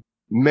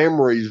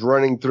memories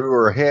running through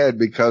her head,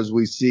 because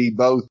we see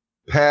both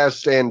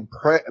past and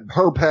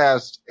her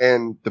past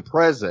and the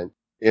present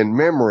in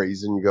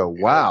memories. And you go,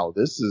 wow,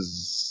 this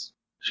is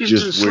She's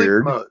just in sleep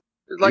weird. mode.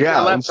 It's like Yeah,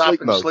 your in laptop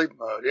sleep in mode. sleep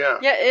mode. Yeah.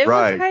 Yeah, it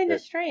Right. was kind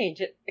of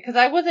strange because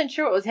I wasn't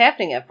sure what was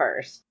happening at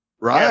first.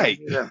 right.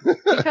 Yeah.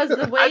 Because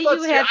the way thought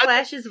you she- had I-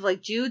 flashes of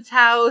like Jude's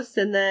house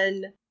and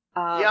then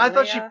Yeah, I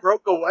thought she Leia.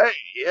 broke away.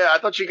 Yeah, I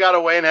thought she got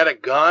away and had a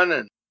gun.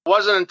 And it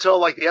wasn't until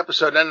like the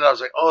episode ended, I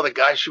was like, oh, the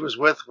guy she was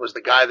with was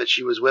the guy that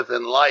she was with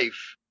in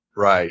life.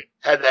 Right.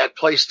 Had that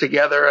place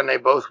together and they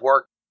both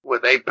worked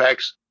with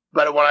Apex.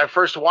 But when I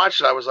first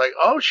watched it, I was like,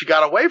 oh, she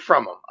got away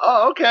from him.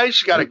 Oh, okay.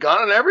 She got a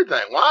gun and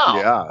everything. Wow.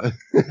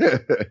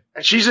 Yeah.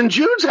 And she's in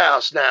Jude's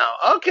house now.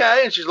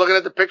 Okay. And she's looking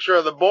at the picture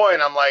of the boy.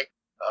 And I'm like,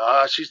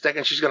 she's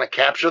thinking she's going to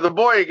capture the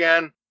boy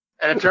again.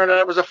 And it turned out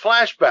it was a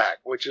flashback,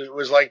 which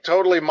was like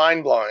totally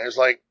mind blowing. It's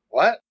like,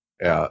 what?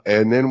 Yeah.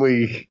 And then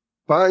we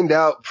find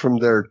out from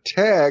their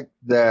tech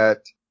that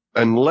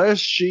unless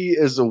she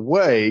is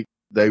awake,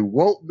 they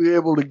won't be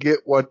able to get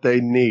what they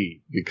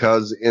need,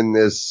 because in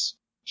this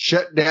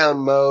shutdown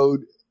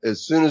mode,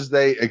 as soon as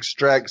they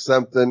extract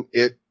something,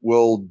 it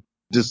will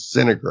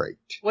disintegrate.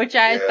 Which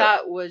I Yeah.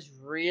 thought was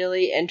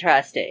really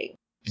interesting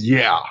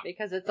Yeah.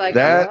 because it's like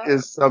That whoa.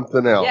 is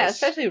something else. Yeah,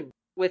 especially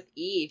with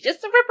Eve,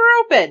 just to rip her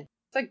open.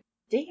 It's like,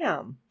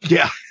 damn,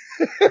 Yeah.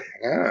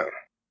 Yeah.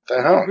 The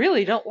I hell?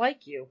 really don't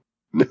like you.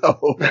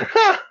 No.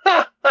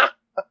 How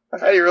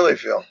do you really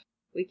feel?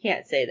 We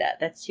can't say that.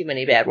 That's too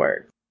many bad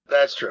words.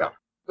 That's true.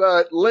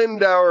 But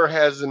Lindauer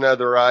has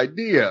another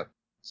idea.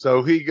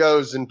 So he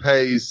goes and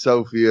pays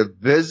Sophie a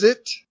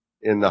visit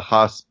in the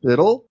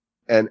hospital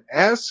and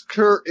asks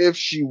her if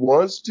she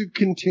wants to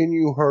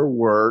continue her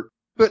work,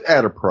 but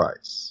at a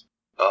price.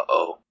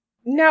 Uh-oh.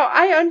 Now,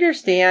 I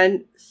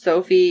understand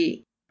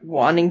Sophie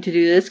wanting to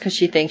do this because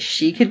she thinks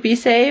she could be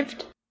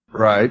saved.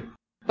 Right?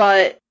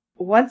 But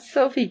once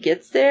Sophie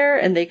gets there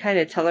and they kind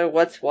of tell her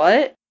what's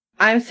what,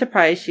 I'm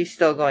surprised she's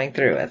still going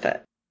through with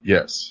it.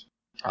 Yes.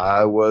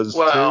 I was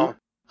Well, too.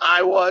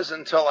 I was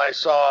until I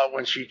saw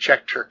when she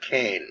checked her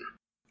cane.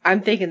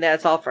 I'm thinking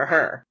that's all for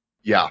her.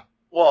 Yeah.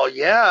 Well,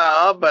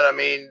 yeah, but I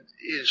mean,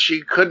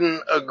 she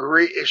couldn't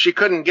agree. She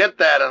couldn't get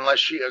that unless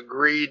she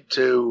agreed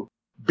to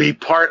be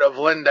part of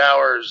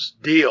Lindauer's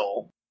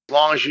deal. As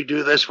long as you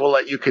do this, we'll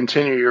let you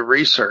continue your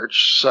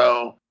research.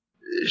 So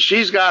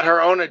she's got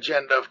her own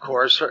agenda, of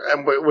course,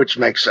 and which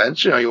makes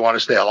sense. You know, you want to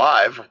stay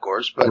alive, of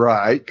course, but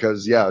Right.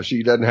 Cause yeah,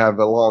 she doesn't have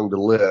long to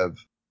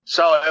live.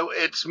 so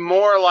it's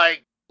more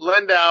like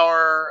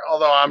Lindauer,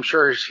 although I'm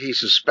sure he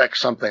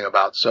suspects something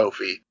about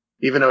Sophie,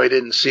 even though he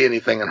didn't see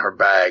anything in her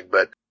bag.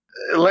 But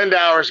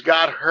Lindauer's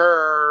got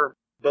her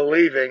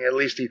believing, at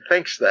least he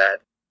thinks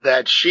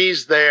that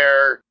she's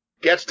there,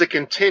 gets to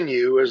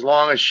continue as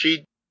long as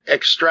she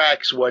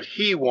extracts what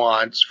he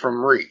wants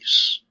from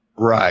Reese.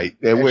 Right.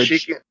 And Which, she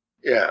can,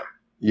 yeah.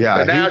 yeah.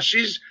 But now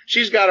she's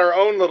got her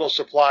own little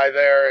supply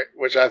there,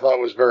 which I thought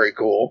was very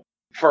cool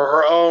for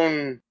her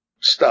own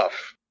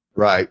stuff.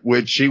 Right.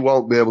 Which she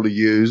won't be able to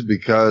use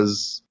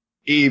because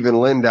Eve and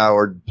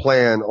Lindauer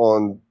plan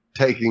on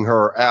taking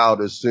her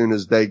out as soon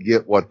as they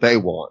get what they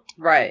want.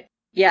 Right.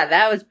 Yeah,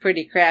 that was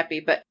pretty crappy,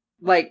 but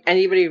like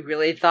anybody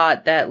really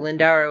thought that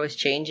Lindauer was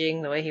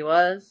changing the way he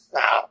was?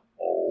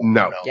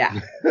 No. Yeah.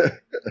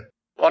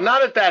 Well,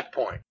 not at that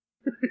point.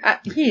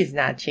 He's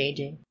not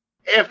changing.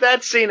 If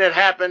that scene had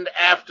happened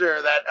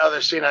after that other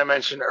scene I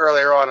mentioned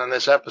earlier on in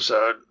this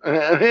episode,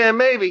 yeah,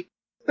 maybe.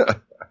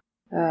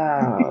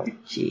 Oh,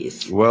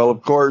 jeez. Well,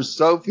 of course,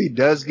 Sophie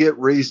does get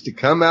Reese to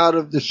come out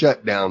of the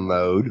shutdown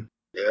mode.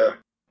 Yeah.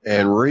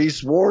 And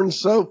Reese warns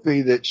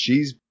Sophie that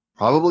she's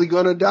probably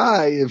going to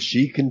die if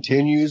she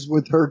continues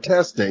with her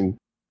testing.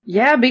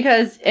 Yeah,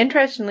 because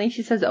interestingly,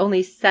 she says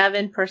only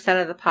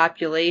 7% of the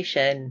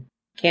population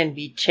can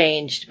be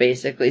changed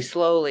basically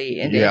slowly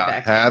into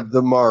infection. Have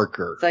the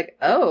marker. It's like,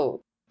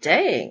 oh,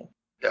 dang.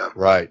 Yeah.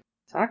 Right.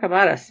 Talk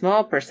about a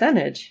small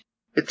percentage.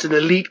 It's an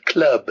elite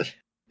club.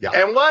 Yeah.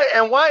 And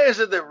why is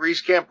it that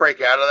Reese can't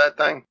break out of that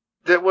thing?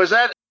 Was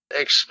that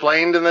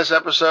explained in this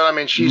episode? I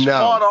mean, she's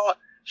fought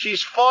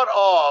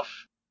off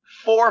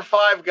 4 or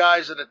 5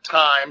 guys at a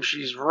time.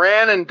 She's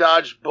ran and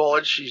dodged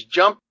bullets. She's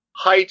jumped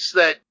heights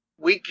that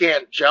we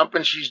can't jump,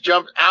 and she's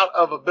jumped out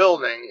of a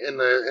building in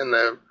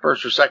the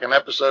first or second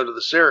episode of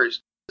the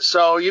series.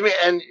 So you mean,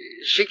 and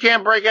she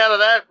can't break out of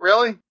that?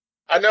 Really?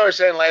 I know I was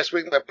saying last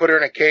week that I put her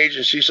in a cage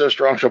and she's so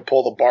strong she'll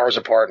pull the bars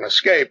apart and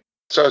escape.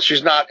 So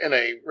she's not in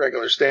a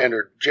regular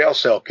standard jail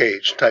cell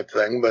cage type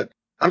thing, but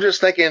I'm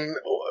just thinking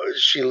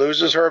she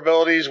loses her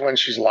abilities when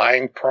she's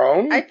lying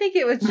prone. I think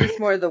it was just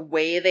more the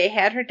way they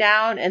had her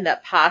down, and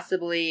that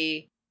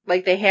possibly,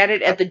 like, they had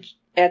it at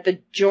the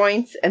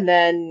joints, and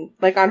then,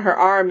 like, on her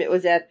arm, it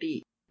was it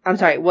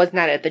was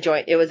not at the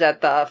joint, it was at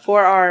the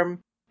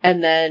forearm,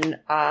 and then,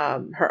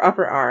 her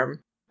upper arm.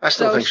 I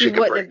still think she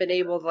wouldn't have been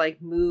able to,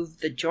 like, move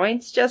the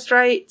joints just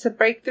right to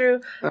break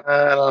through.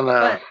 I don't know.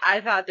 But I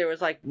thought there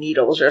was, like,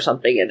 needles or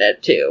something in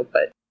it, too,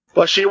 but.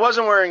 Well, she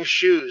wasn't wearing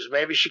shoes.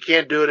 Maybe she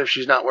can't do it if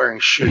she's not wearing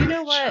shoes. You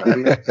know what?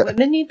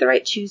 Women need the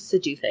right shoes to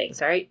do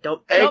things, all right?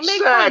 Don't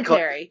make fun,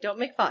 Terry. Don't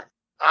make fun.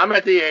 I'm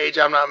at the age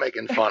I'm not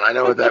making fun. I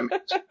know what that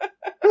means.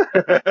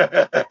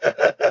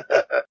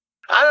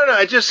 I don't know.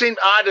 It just seemed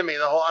odd to me.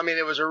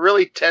 It was a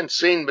really tense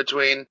scene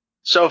between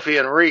Sophie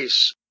and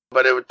Reese.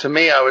 But to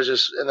me, I was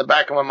just, in the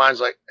back of my mind,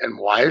 like, and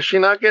why is she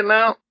not getting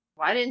out?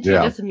 Why didn't she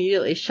just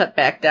immediately shut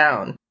back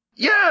down?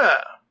 Yeah.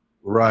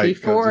 Right.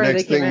 Before the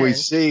next thing we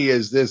see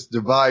is this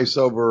device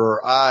over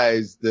her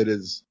eyes that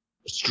is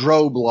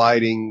strobe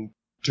lighting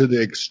to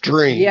the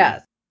extreme.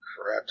 Yes.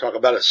 Crap, talk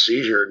about a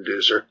seizure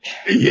inducer.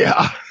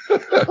 Yeah.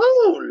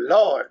 Oh,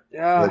 Lord.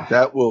 But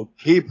that will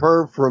keep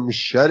her from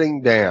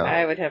shutting down.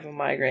 I would have a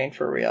migraine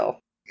for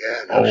real.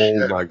 Yeah,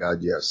 shit. My God,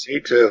 yes.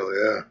 Me too,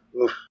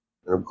 yeah. Oof.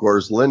 And of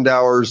course,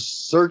 Lindauer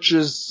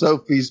searches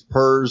Sophie's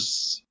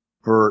purse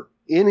for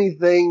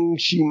anything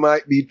she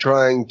might be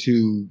trying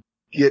to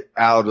get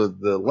out of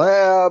the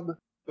lab,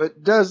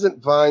 but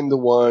doesn't find the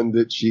one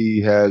that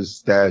she has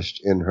stashed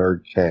in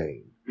her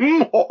cane.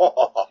 That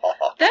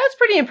was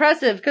pretty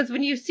impressive, because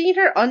when you've seen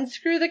her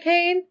unscrew the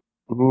cane,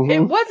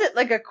 it wasn't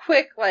like a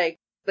quick, like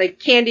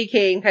candy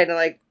cane, kind of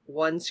like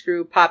one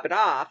screw, pop it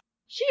off.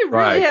 She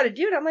really had to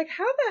do it. I'm like,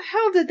 how the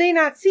hell did they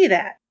not see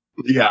that?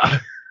 Yeah.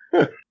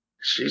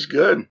 She's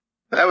good.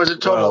 That was a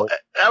total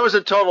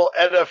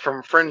Etta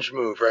from Fringe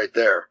move right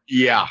there.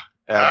 Yeah,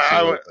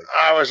 absolutely.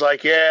 I was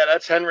like, yeah,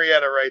 that's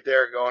Henrietta right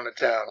there going to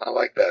town. I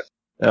like that.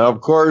 Now, of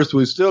course,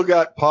 we still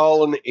got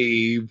Paul and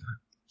Eve,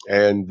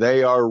 and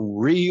they are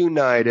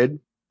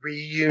reunited.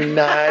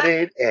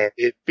 Reunited, and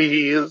it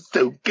feels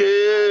so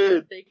good. I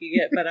was thinking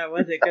it, but I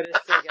wasn't going to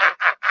sing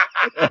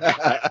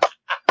it.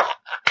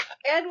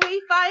 And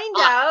we find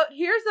out,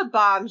 here's a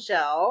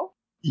bombshell.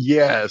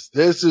 Yes,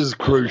 this is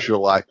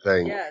crucial, I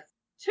think. Yes.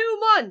 2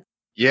 months.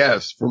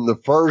 Yes, from the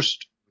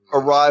first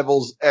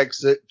arrival's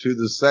exit to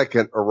the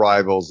second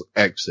arrival's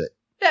exit.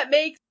 That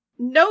makes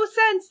no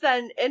sense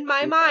then, in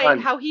my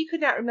mind, how he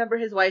could not remember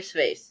his wife's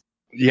face.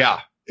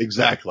 Yeah,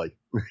 exactly.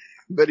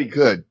 But he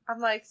could. I'm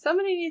like,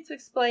 somebody needs to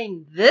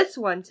explain this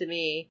one to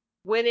me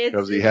when it's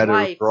because he had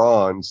it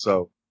drawn,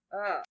 so.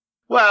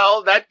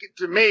 Well, that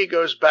to me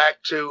goes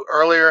back to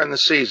earlier in the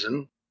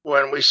season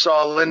when we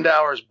saw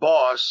Lindauer's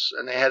boss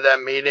and they had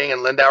that meeting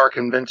and Lindauer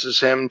convinces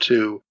him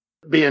to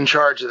be in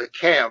charge of the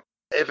camp.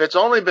 If it's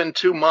only been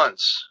 2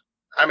 months,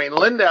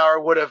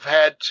 Lindauer would have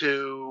had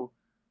to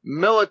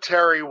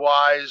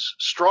military-wise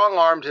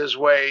strong-armed his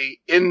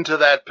way into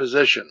that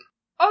position.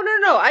 Oh,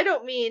 no, I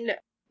don't mean,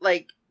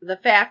 like, the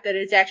fact that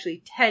it's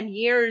actually 10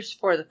 years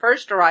for the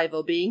first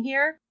arrival being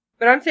here.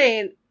 But I'm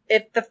saying,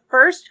 if the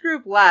first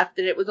group left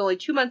and it was only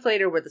 2 months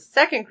later where the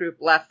second group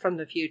left from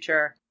the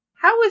future,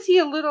 how was he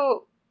a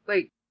little,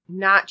 like,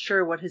 not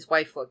sure what his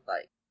wife looked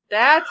like?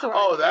 That's what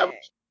I'm saying.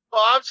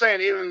 Well, I'm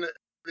saying even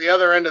the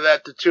other end of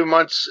that, the 2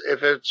 months,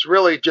 if it's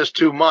really just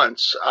 2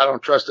 months, I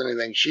don't trust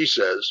anything she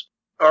says.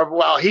 Or,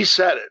 well, he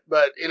said it,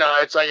 but,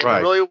 it's like,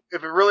 Right.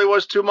 if it really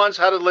was 2 months,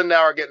 how did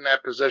Lindauer get in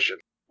that position?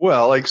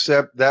 Well,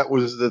 except that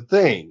was the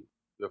thing.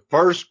 The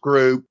first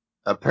group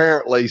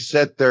apparently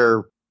set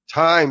their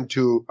time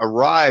to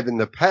arrive in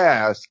the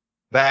past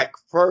back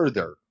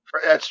further.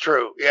 That's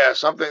true. Yeah,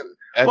 something.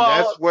 And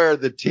Well, that's where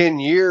the 10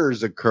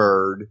 years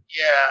occurred.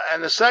 Yeah,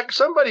 and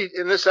somebody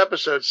in this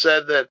episode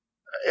said that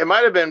it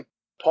might have been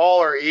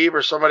Paul or Eve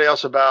or somebody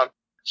else about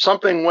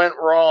something went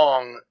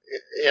wrong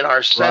in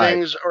our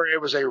settings, or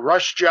it was a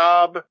rush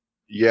job.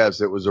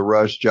 Yes, it was a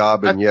rush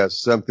job, and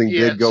yes, something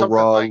did go something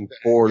wrong like that.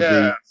 for Yeah.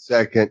 the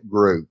second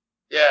group.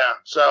 Yeah.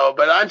 So,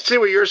 but I see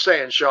what you're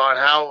saying, Sean.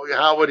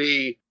 How would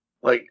he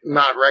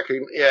not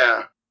recognize?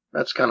 Yeah,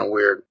 that's kind of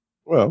weird.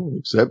 Well,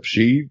 except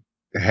she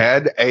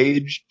had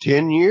aged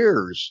 10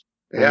 years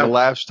from Yeah. the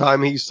last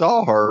time he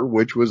saw her,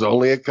 which was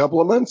only a couple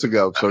of months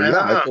ago. So I yeah,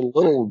 know. it's a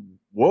little,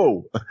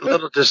 whoa. A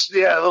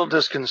little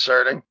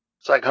disconcerting.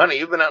 It's like, honey,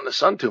 you've been out in the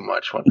sun too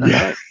much. What the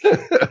Yeah.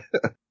 heck?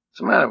 What's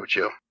the matter with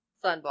you?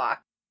 Sunblock.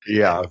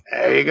 Yeah.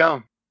 There you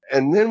go.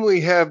 And then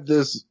we have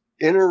this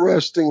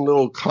interesting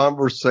little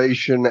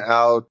conversation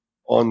out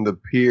on the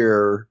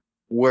pier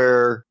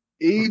where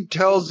Eve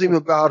tells him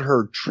about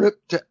her trip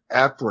to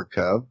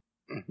Africa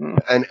Hmm.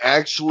 and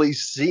actually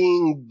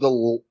seeing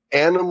the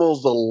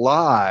animals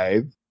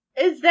alive.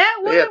 Is that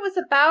what Yeah. it was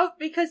about?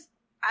 Because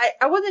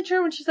I wasn't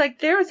sure when she's like,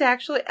 there was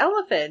actually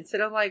elephants.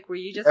 And I'm like, were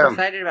you just Yeah.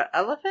 excited about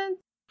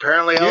elephants?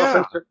 Apparently, Yeah.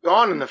 elephants are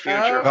gone in the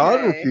future. Oh. Gone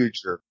in Okay. the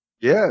future.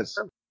 Yes.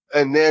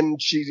 And then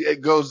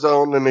it goes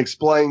on and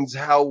explains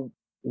how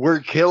we're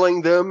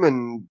killing them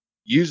and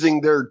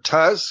using their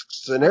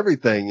tusks and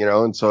everything,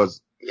 and so it's,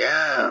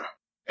 Yeah.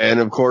 and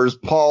of course,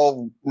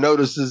 Paul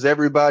notices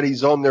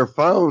everybody's on their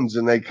phones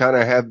and they kind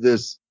of have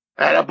this,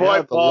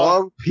 Attaboy, the Paul.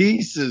 long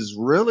piece is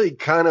really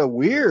kind of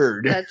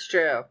weird. That's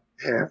true.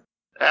 Yeah.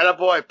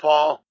 Attaboy,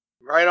 Paul.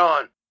 Right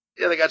on.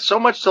 Yeah, they got so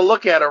much to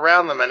look at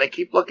around them, and they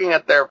keep looking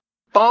at their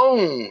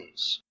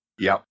phones.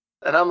 Yep.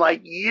 And I'm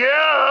like,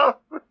 yeah.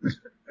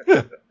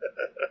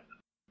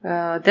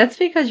 That's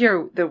because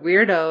you're the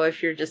weirdo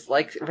if you're just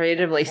like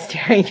randomly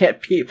staring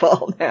at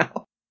people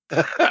now.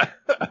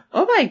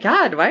 Oh my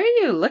god, why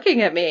are you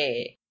looking at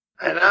me?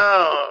 I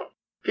know.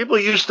 People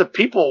used to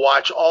people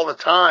watch all the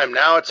time.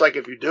 Now it's like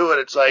if you do it,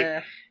 it's like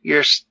Uh,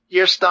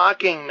 you're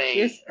stalking me.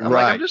 Yes. I'm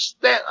Right.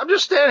 like, I'm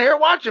just standing here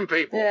watching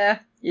people. yeah,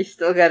 you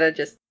still gotta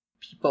just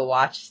people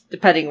watch,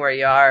 depending where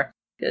you are.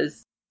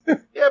 Because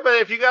Yeah, but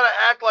if you got to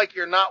act like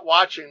you're not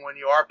watching when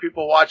you are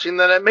people watching,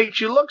 then it makes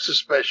you look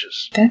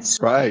suspicious. that's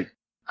Right.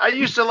 I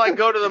used to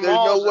go to the There's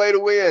malls. no way to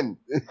win.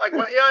 I know.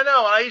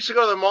 When I used to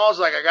go to the malls,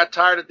 I got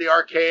tired at the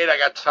arcade. I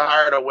got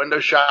tired of window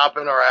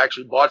shopping, or I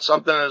actually bought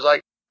something. And it was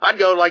like, I'd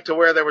go to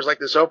where there was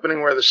this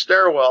opening where the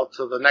stairwell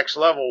to the next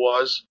level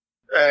was.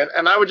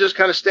 And I would just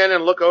kind of stand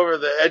and look over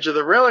the edge of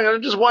the railing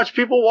and just watch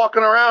people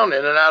walking around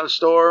in and out of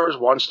stores,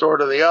 one store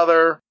to the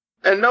other.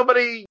 And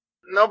nobody,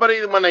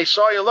 when they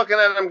saw you looking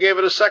at them, gave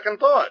it a second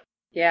thought.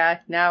 yeah.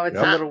 Now it's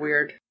Yep. a little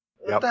weird.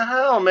 What Yep. the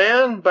hell,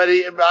 man? But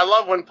I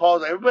love when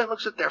everybody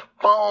looks at their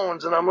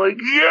phones, and I'm like,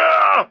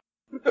 yeah!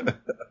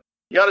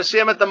 You ought to see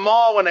them at the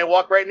mall when they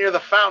walk right near the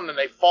fountain and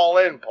they fall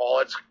in, Paul.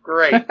 It's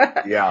great.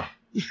 Yeah.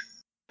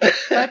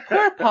 But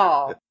poor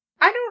Paul.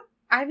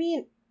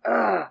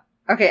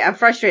 Okay, I'm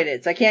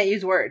frustrated, so I can't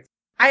use words.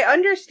 I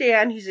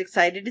understand he's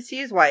excited to see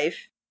his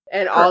wife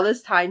and all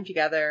this time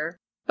together.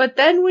 But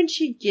then when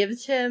she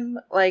gives him,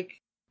 I'm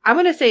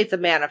gonna say it's a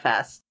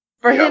manifest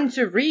for Yep. him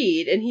to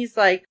read, and he's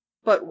like,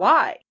 but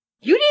why?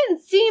 You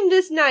didn't seem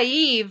this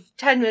naive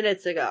 10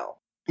 minutes ago.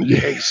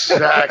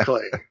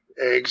 Exactly.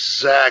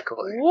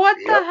 Exactly. What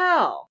Yep. the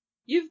hell?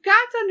 You've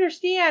got to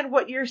understand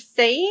what you're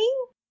saying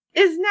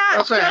is not I'll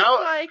just say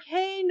how- like,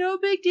 hey, no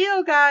big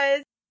deal,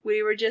 guys.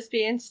 We were just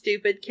being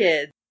stupid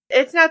kids.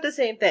 It's not the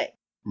same thing.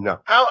 No.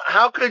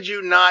 How could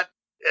you not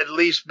at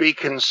least be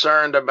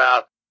concerned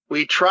about,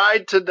 we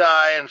tried to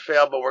die and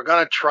fail, but we're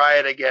going to try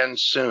it again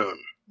soon.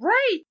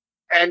 Right.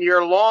 And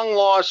your long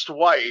lost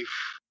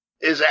wife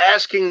is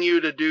asking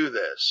you to do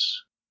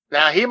this.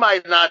 Now, he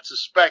might not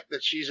suspect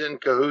that she's in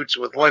cahoots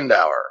with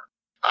Lindauer.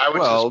 I would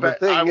Well, suspect.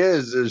 the thing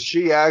is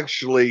she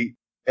actually,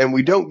 and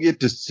we don't get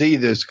to see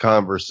this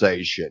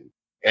conversation.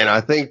 And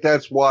I think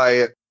that's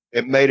why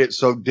it made it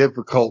so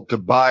difficult to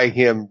buy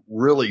him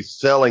really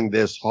selling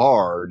this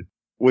hard,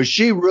 was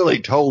she really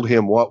told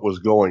him what was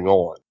going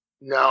on.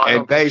 No, I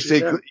And don't think she did.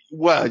 basically,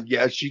 well,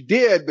 yeah, she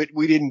did, but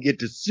we didn't get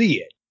to see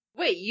it.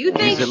 Wait, you He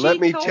think He said, she let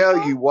me told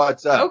tell him? you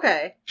what's up.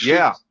 Okay.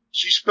 Yeah.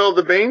 She spilled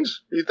the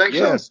beans? You think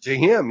Yes, so? to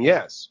him,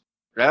 yes.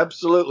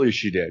 Absolutely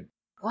she did.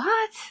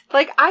 What?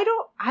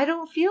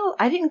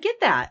 I didn't get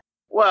that.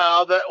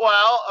 Well,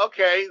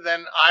 okay,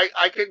 then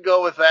I could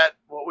go with that,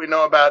 what we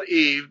know about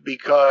Eve,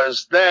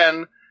 because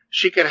then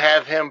she could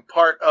have him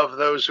part of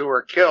those who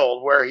were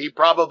killed, where he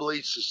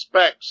probably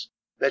suspects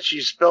that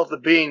she spilled the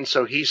beans,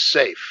 so he's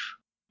safe.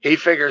 He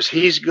figures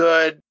he's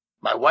good.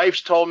 My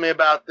wife's told me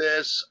about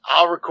this.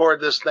 I'll record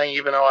this thing,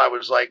 even though I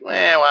was like,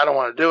 well, I don't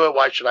want to do it.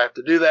 Why should I have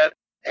to do that?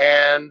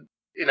 And,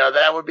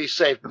 that would be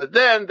safe. But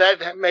then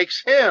that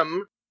makes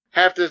him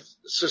have to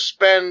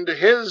suspend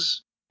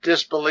his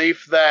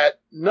disbelief that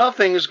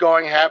nothing's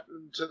going to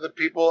happen to the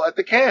people at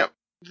the camp.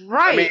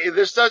 Right. I mean,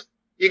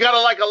 you got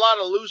a lot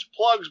of loose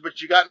plugs,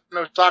 but you got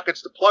no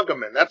sockets to plug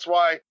them in. That's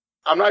why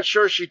I'm not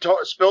sure she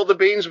spilled the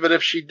beans, but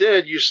if she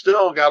did, you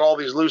still got all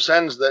these loose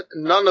ends that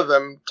none of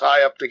them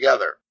tie up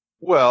together.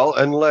 Well,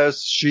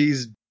 unless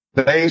she's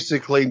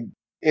basically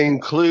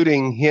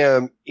including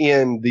him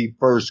in the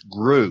first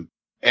group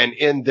and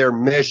in their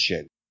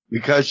mission,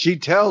 because she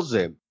tells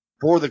him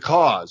for the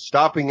cause,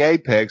 stopping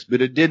Apex,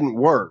 but it didn't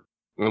work.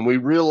 And we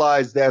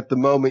realized that the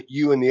moment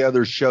you and the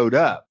others showed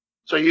up.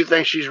 So you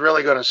think she's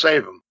really going to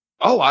save him?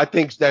 Oh, I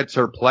think that's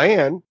her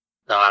plan.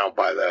 No, I don't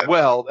buy that.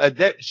 Well,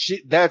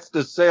 that's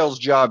the sales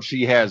job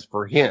she has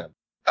for him.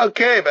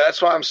 Okay, but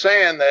that's why I'm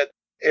saying that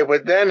it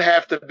would then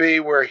have to be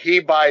where he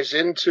buys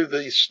into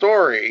the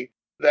story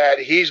that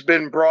he's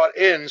been brought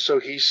in so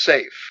he's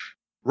safe.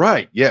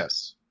 Right,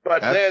 yes.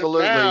 But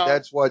absolutely, now,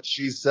 that's what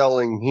she's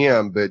selling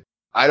him, but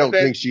I don't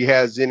think she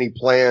has any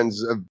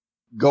plans of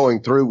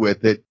going through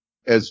with it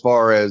as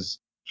far as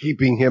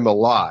keeping him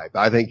alive.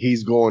 I think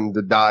he's going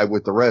to die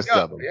with the rest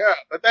of them. Yeah,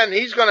 but then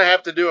he's going to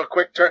have to do a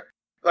quick turn.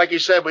 Like you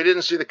said, we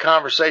didn't see the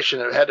conversation.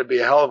 It had to be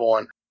a hell of a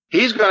one.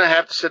 He's going to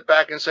have to sit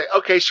back and say,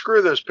 okay,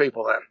 screw those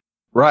people then.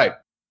 Right.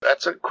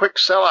 That's a quick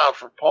sellout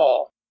for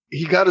Paul.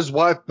 He got his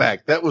wife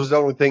back. That was the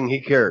only thing he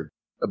cared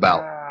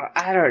about.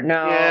 I don't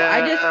know. Yeah.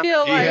 I just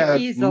feel He like had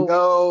he's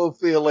no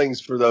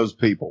feelings for those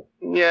people.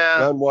 Yeah.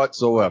 None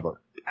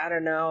whatsoever. I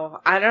don't know.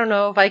 I don't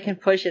know if I can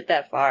push it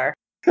that far.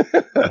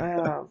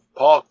 Oh.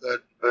 Paul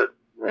could, but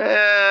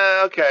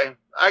okay.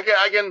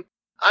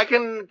 I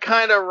can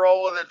kind of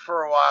roll with it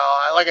for a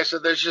while. Like I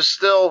said, there's just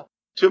still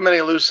too many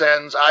loose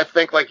ends. I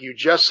think, like you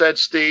just said,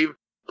 Steve,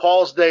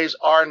 Paul's days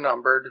are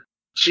numbered.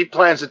 She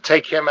plans to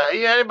take him out.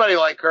 Yeah, anybody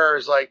like her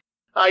is like,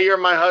 oh, you're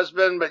my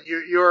husband, but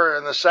you're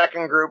in the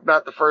second group,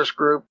 not the first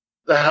group.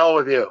 The hell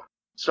with you.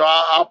 So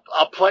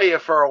I'll play you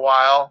for a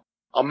while.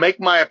 I'll make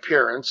my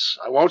appearance.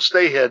 I won't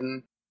stay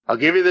hidden. I'll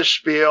give you this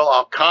spiel.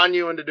 I'll con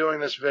you into doing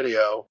this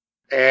video.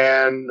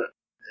 And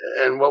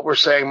what we're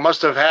saying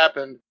must have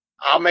happened.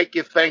 I'll make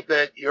you think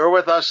that you're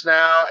with us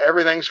now.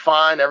 Everything's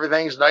fine.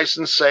 Everything's nice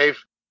and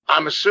safe.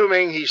 I'm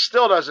assuming he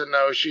still doesn't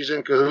know she's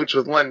in cahoots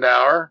with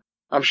Lindauer.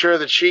 I'm sure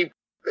that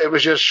it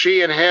was just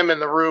she and him in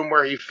the room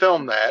where he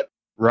filmed that.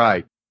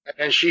 Right.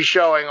 And she's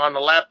showing on the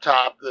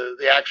laptop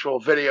the actual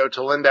video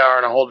to Lindauer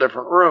in a whole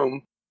different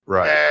room.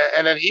 Right.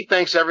 And then he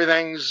thinks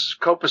everything's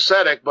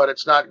copacetic, but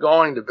it's not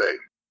going to be.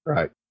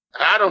 Right.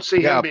 I don't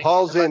see him being...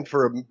 Paul's in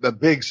for a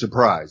big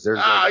surprise. There's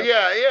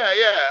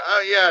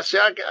yeah. See,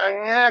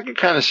 I can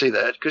kind of see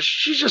that, because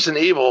she's just an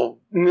evil...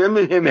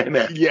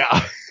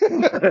 Yeah.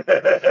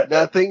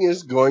 Nothing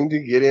is going to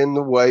get in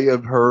the way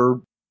of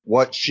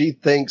what she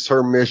thinks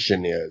her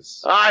mission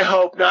is. I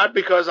hope not,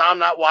 because I'm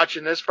not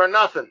watching this for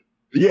nothing.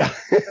 Yeah,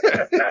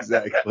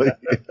 exactly.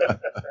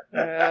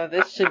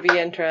 This should be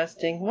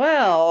interesting.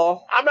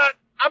 Well... I'm not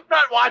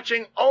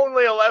watching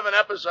only 11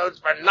 episodes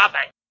for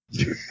nothing.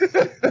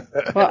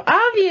 Well,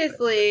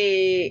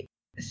 obviously,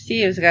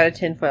 Steve's got a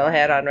tinfoil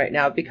hat on right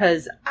now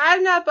because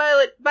I'm not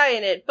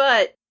buying it,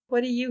 but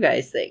what do you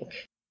guys think?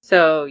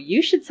 So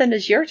you should send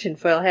us your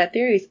tinfoil hat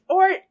theories,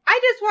 or I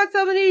just want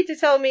somebody to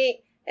tell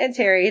me and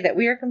Terry that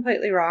we are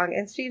completely wrong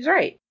and Steve's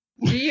right.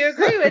 Do you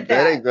agree with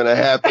that? That ain't gonna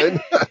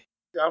happen.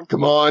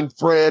 Come on,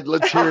 Fred.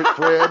 Let's hear it,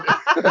 Fred.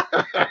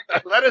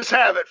 Let us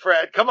have it,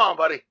 Fred. Come on,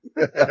 buddy.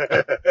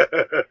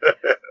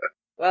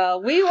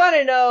 Well, we want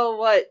to know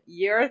what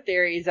your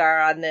theories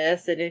are on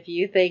this, and if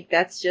you think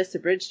that's just a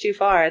bridge too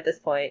far at this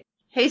point.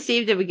 Hey,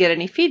 Steve, did we get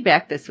any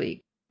feedback this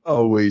week?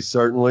 Oh, we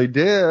certainly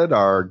did.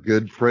 Our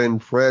good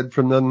friend Fred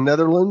from the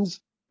Netherlands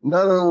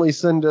not only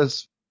sent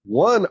us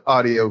one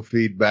audio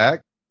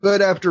feedback,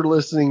 but after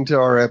listening to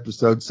our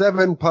episode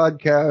 7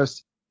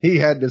 podcast, he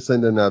had to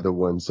send another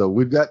one. So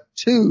we've got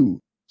 2.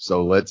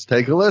 So let's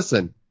take a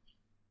listen.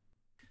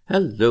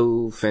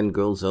 Hello,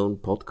 Fangirl Zone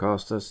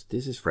podcasters.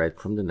 This is Fred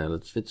from the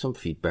Netherlands with some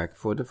feedback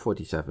for the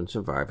 47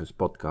 Survivors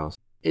podcast.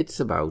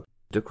 It's about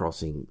The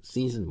Crossing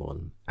Season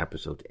 1,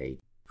 Episode 8.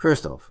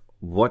 First off,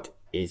 what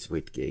is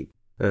with Gabe,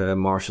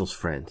 Marshall's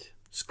friend,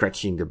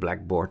 scratching the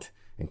blackboard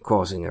and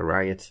causing a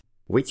riot?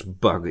 Which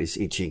bug is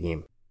itching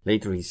him?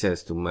 Later he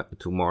says to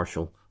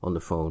Marshall on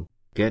the phone,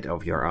 get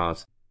off your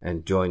ass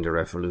and join the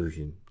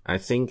revolution. I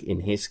think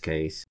in his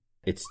case,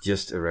 it's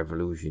just a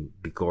revolution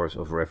because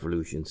of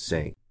revolution's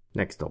sake.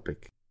 Next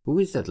topic. Who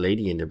is that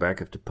lady in the back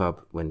of the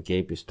pub when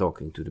Gabe is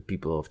talking to the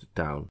people of the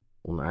town?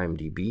 On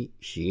IMDb,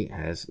 she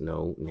has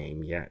no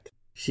name yet.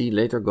 She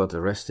later got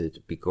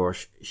arrested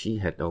because she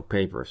had no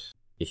papers.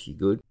 Is she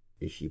good?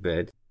 Is she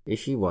bad? Is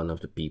she one of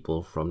the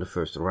people from the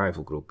first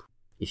arrival group?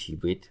 Is she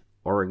with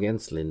or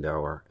against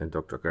Lindauer and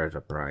Dr.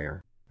 Greta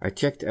Pryor? I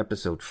checked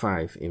episode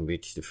 5 in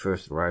which the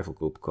first arrival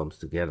group comes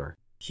together.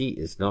 She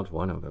is not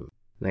one of them.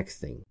 Next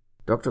thing.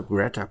 Dr.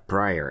 Greta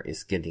Pryor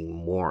is getting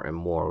more and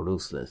more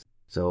ruthless.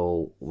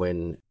 So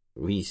when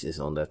Reese is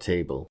on that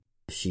table,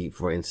 she,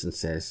 for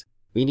instance, says,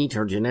 we need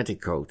her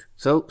genetic code,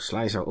 so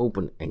slice her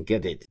open and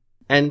get it.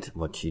 And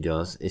what she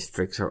does is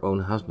tricks her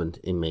own husband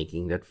in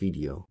making that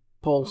video.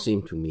 Paul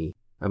seemed to me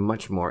a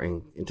much more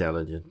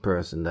intelligent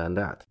person than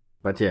that.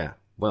 But yeah,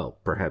 well,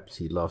 perhaps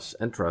he loves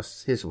and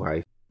trusts his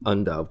wife,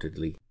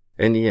 undoubtedly.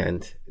 In the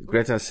end,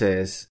 Greta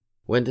says,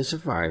 when the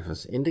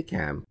survivors in the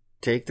camp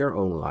take their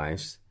own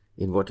lives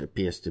in what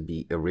appears to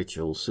be a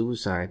ritual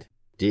suicide,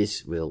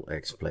 this will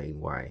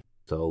explain why.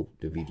 So,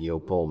 the video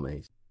Paul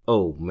made.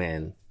 Oh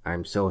man,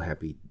 I'm so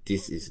happy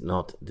this is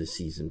not the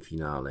season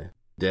finale.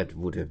 That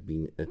would have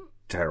been a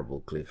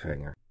terrible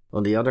cliffhanger.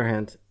 On the other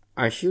hand,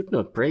 I should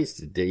not praise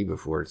the day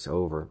before it's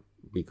over,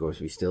 because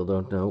we still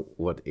don't know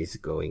what is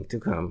going to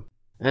come.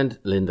 And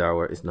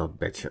Lindauer is not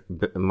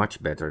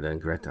much better than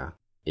Greta,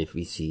 if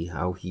we see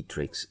how he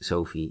tricks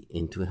Sophie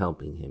into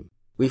helping him.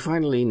 We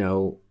finally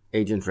know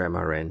Agent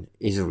Rema Ren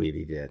is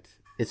really dead.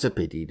 It's a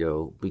pity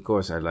though,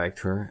 because I liked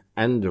her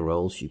and the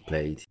role she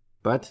played.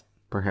 But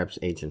perhaps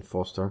Agent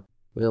Foster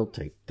will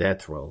take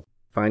that role.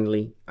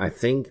 Finally, I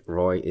think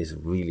Roy is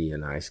really a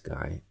nice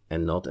guy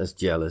and not as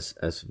jealous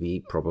as we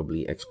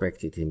probably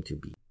expected him to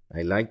be.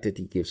 I like that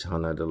he gives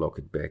Hannah the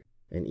locket back,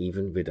 and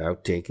even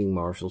without taking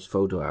Marshall's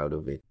photo out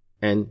of it.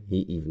 And he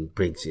even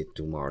brings it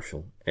to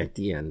Marshall at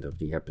the end of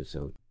the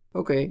episode.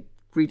 Okay,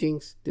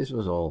 greetings, this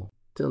was all.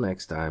 Till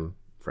next time,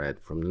 Fred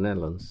from the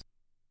Netherlands.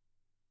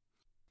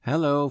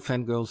 Hello,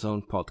 Fangirl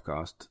Zone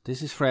podcast.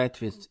 This is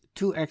Fred with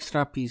 2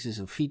 extra pieces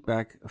of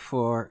feedback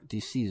for the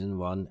Season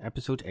 1,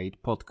 Episode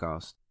 8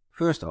 podcast.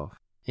 First off,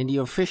 in the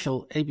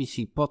official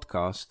ABC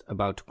podcast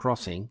about The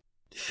Crossing,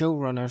 the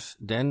showrunners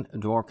Dan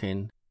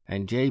Dworkin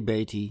and Jay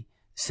Beatty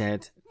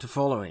said the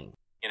following.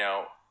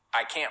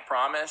 I can't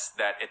promise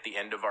that at the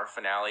end of our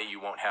finale you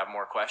won't have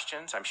more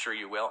questions. I'm sure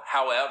you will.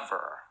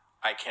 However,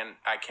 I can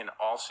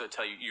also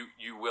tell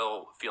you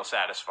will feel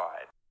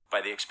satisfied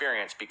by the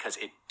experience, because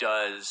it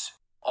does,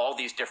 all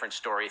these different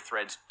story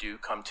threads do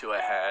come to a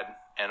head,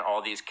 and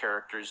all these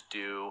characters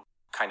do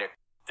kind of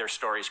their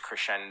stories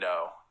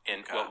crescendo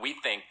in what we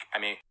think.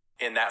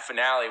 In that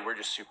finale, we're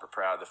just super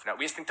proud of the finale.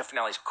 We just think the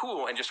finale is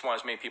cool and just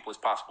want as many people as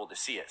possible to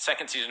see it.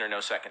 Second season or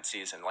no second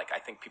season, I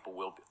think people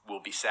will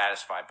be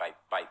satisfied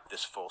by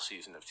this full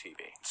season of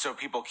TV. So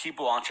people keep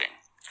watching.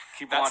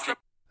 Keep watching.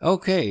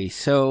 Okay,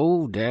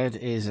 so that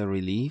is a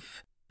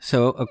relief.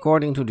 So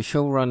according to the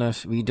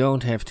showrunners, we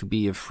don't have to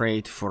be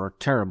afraid for a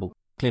terrible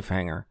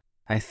cliffhanger.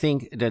 I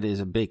think that is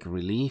a big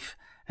relief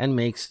and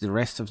makes the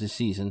rest of the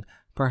season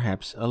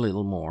perhaps a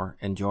little more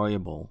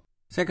enjoyable.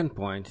 Second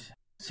point.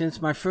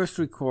 Since my first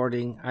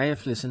recording, I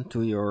have listened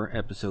to your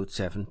episode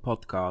 7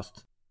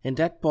 podcast. In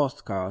that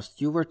podcast,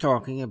 you were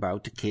talking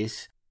about the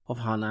kiss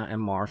of Hannah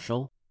and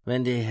Marshall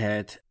when they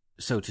had,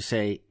 so to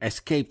say,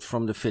 escaped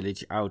from the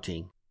village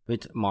outing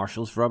with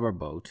Marshall's rubber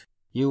boat.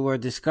 You were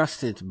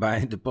disgusted by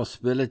the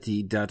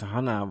possibility that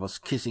Hannah was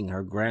kissing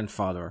her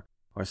grandfather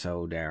or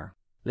so there.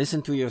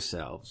 Listen to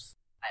yourselves.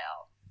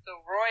 So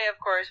Roy, of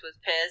course, was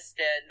pissed,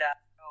 and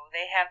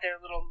they have their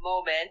little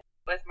moment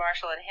with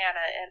Marshall and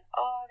Hannah, and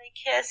they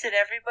kiss, and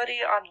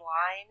everybody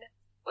online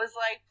was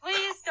like,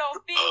 please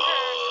don't be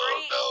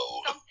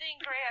her something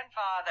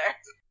grandfather.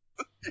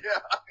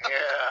 Yeah.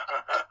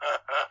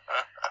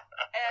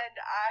 And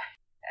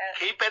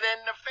keep it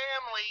in the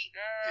family.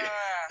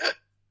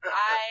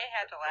 I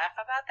had to laugh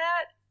about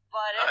that,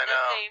 but at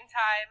the same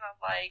time,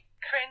 I'm like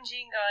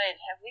cringing going,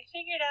 have we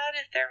figured out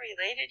if they're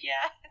related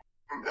yet?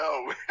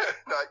 No,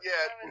 not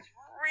yet. I was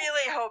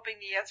really hoping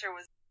the answer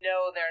was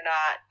no, they're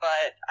not,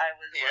 but I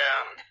was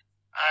worried.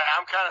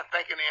 I'm kind of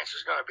thinking the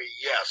answer's going to be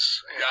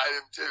yes. Yeah, I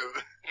am too.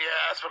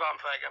 Yeah, that's what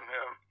I'm thinking.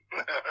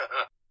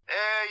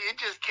 You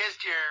just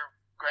kissed your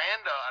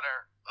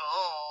granddaughter.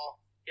 Oh.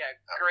 Yeah,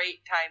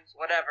 great times,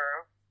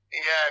 whatever.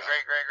 Yeah,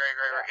 great.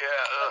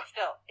 Yeah. But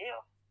still,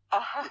 ew.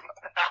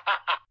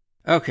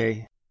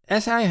 Okay,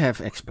 as I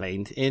have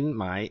explained in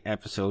my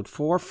episode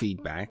 4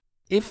 feedback,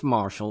 if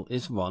Marshall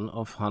is one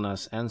of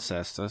Hannah's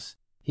ancestors,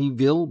 he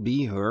will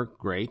be her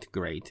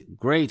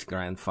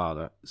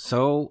great-great-great-grandfather,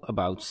 so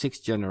about 6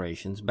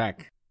 generations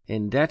back.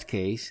 In that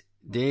case,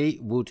 they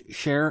would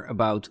share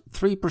about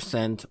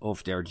 3%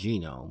 of their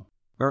genome,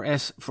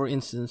 whereas, for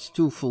instance,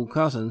 2 full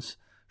cousins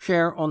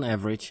share on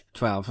average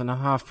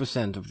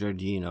 12.5% of their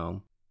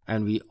genome.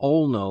 And we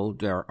all know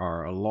there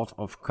are a lot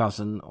of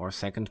cousin or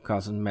second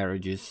cousin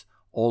marriages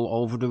all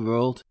over the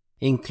world,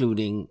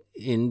 including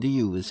in the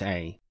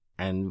USA,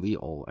 and we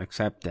all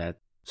accept that.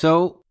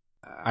 So,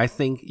 I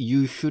think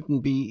you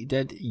shouldn't be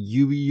that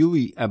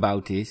yui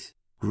about this.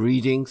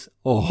 Greetings,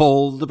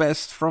 all the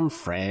best from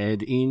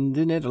Fred in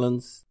the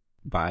Netherlands.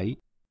 Bye.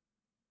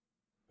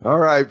 All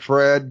right,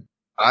 Fred.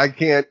 I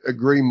can't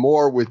agree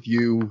more with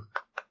you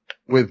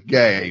with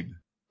Gabe.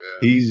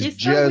 He's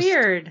just so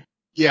weird.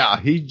 Yeah,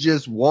 he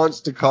just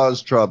wants to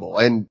cause trouble.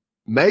 And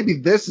maybe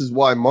this is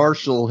why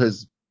Marshall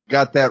has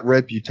got that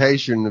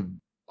reputation of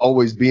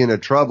always being a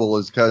trouble,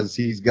 is because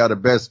he's got a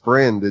best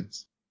friend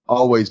that's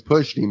always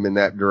pushed him in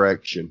that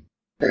direction.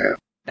 Yeah.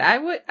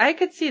 I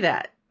could see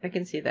that. I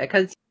can see that.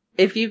 Because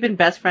if you've been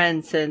best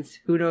friends since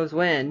who knows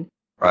when,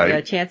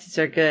 right, chances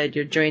are good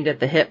you're joined at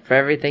the hip for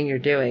everything you're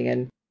doing.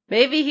 And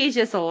maybe he's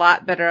just a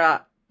lot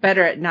better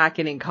better at not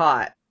getting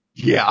caught.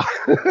 Yeah.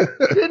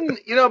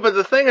 But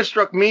the thing that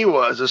struck me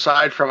was,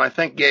 aside from I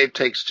think Gabe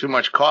takes too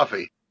much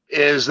coffee,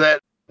 is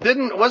that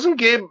wasn't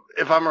Gabe,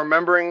 if I'm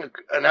remembering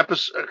a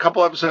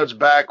couple episodes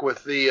back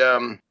with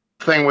the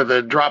thing with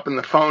the dropping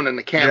the phone in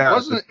the camp,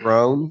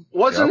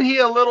 wasn't he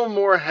a little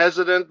more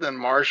hesitant than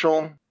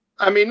Marshall?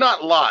 I mean,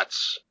 not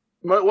lots,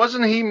 but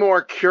wasn't he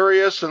more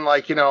curious and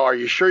like, are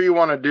you sure you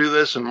want to do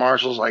this? And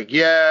Marshall's like,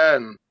 yeah,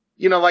 and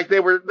like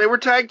they were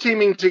tag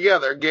teaming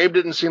together. Gabe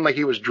didn't seem like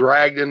he was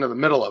dragged into the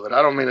middle of it.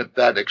 I don't mean it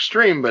that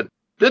extreme, but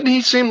didn't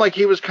he seem like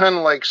he was kind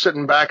of like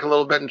sitting back a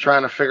little bit and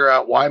trying to figure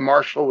out why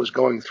Marshall was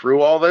going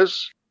through all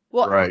this?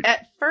 Well, right.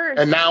 At first.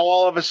 And now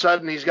all of a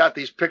sudden he's got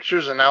these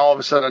pictures, and now all of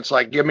a sudden it's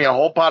like, give me a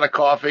whole pot of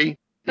coffee,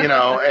 and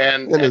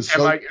a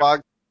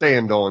soapbox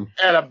stand on.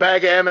 And a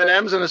bag of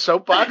M&Ms and a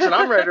soapbox, and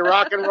I'm ready to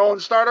rock and roll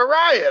and start a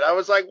riot. I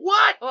was like,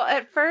 what? Well,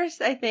 at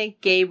first I think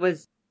Gabe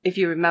was, if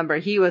you remember,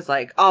 he was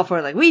like, all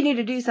for like, we need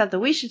to do something.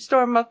 We should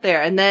storm up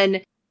there. And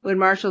then when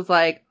Marshall's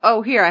like,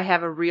 oh, here, I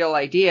have a real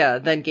idea.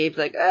 Then Gabe's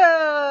like,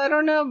 I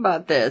don't know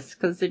about this.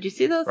 Cause did you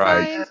see those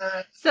signs?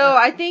 So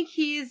I think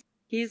he's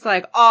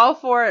like all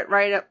for it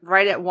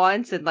right at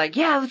once and like,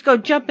 yeah, let's go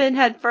jump in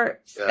head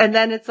first. Yeah. And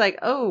then it's like,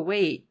 oh,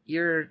 wait,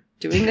 you're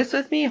doing this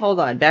with me? Hold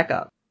on, back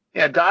up.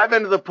 Yeah, dive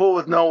into the pool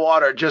with no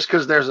water just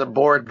because there's a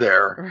board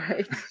there.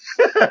 Right.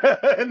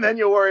 And then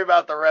you'll worry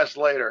about the rest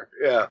later.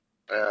 Yeah.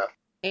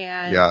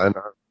 And an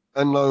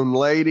unknown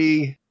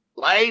lady.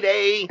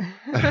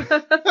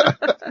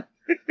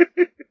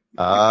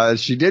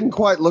 She didn't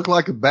quite look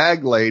like a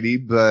bag lady,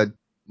 but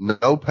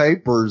no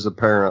papers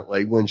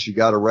apparently when she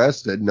got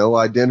arrested. No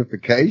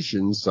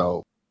identification,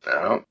 so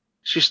no.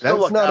 She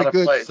still that's not a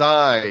good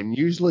sign.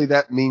 Usually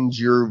that means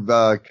you've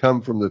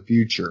come from the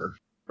future.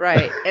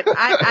 Right. And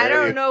I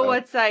don't know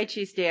what side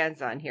she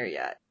stands on here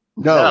yet.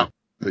 No,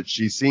 but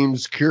she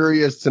seems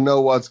curious to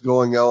know what's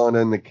going on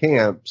in the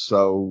camp,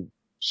 so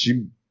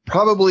she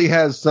probably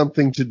has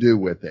something to do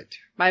with it.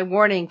 My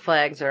warning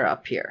flags are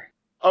up here.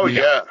 Oh,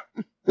 yeah.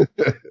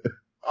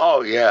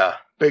 Oh, yeah.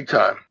 Big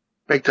time.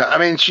 I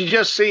mean, she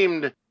just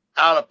seemed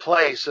out of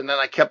place, and then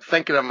I kept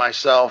thinking to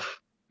myself,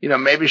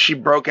 maybe she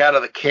broke out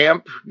of the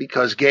camp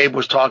because Gabe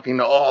was talking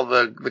to all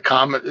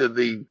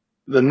the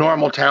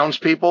normal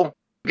townspeople,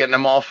 getting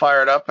them all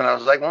fired up, and I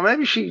was like, well,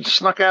 maybe she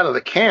snuck out of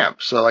the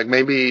camp, so like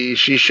maybe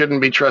she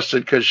shouldn't be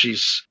trusted because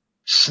she's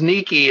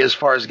sneaky as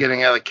far as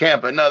getting out of the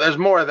camp, but no, there's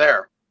more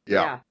there.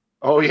 Yeah.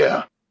 Oh,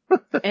 yeah.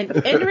 And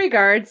in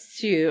regards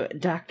to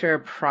Dr.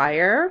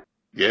 Pryor.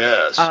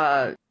 Yes.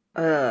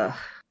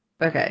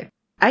 Okay.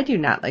 I do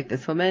not like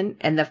this woman.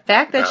 And the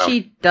fact that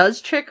she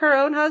does trick her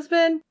own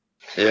husband.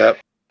 Yep.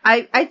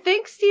 I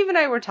think Steve and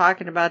I were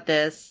talking about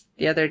this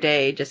the other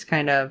day, just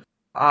kind of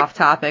off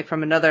topic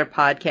from another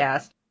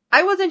podcast.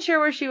 I wasn't sure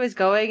where she was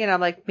going, and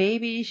I'm like,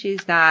 maybe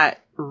she's not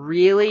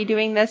really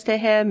doing this to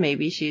him.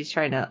 Maybe she's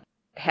trying to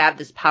have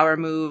this power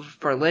move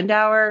for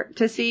Lindauer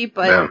to see,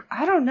 but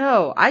I don't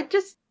know. I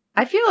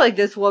feel like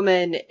this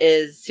woman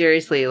is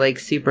seriously like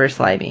super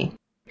slimy.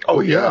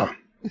 Oh, yeah.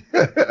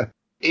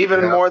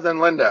 Even more than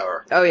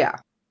Lindauer. Oh, yeah.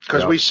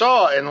 Because we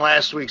saw in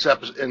last week's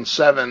episode, in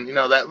 7,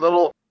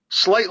 that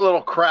slight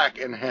little crack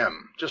in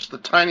him. Just the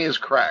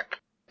tiniest crack.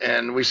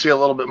 And we see a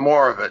little bit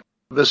more of it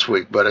this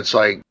week. But it's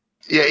like,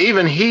 yeah,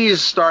 even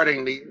he's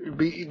starting to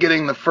be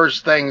getting the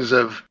first things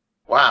of,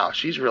 wow,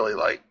 she's really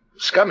like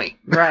scummy.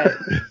 Right.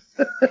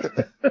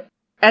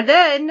 And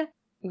then,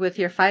 with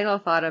your final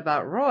thought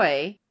about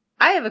Roy,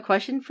 I have a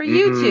question for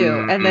you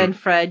two. And then,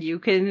 Fred, you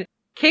can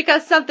kick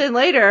us something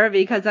later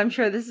because I'm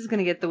sure this is going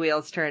to get the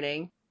wheels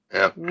turning.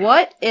 Yep.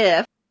 What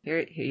if,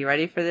 you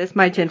ready for this?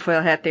 My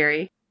tinfoil hat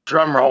theory.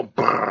 Drum roll.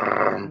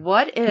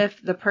 What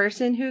if the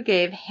person who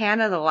gave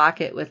Hannah the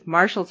locket with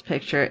Marshall's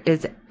picture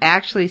is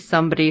actually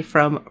somebody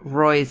from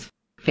Roy's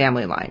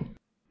family line?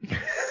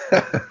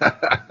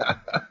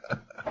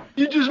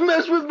 You just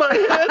messed with my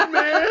head,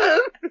 man.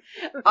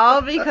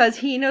 All because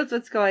he knows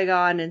what's going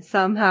on and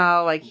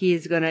somehow like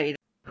he's going to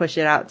push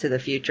it out to the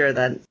future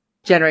then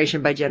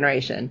generation by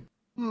generation.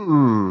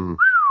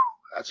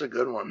 That's a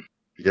good one.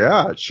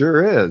 Yeah, it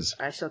sure is.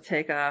 I shall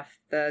take off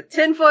the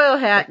tinfoil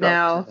hat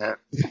now.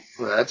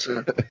 That's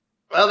it.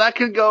 Well, that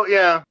could go,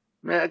 yeah.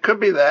 It could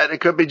be that.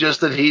 It could be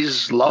just that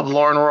he's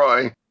lovelorn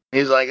Roy.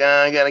 He's like,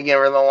 I gotta give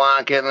her the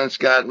locket and it's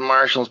got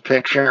Marshall's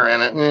picture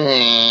in it.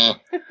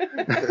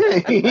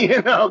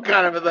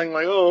 Kind of a thing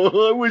like,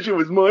 oh, I wish it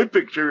was my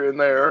picture in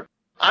there.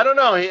 I don't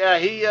know. Yeah,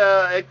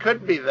 it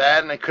could be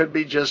that, and it could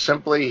be just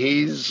simply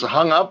he's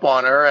hung up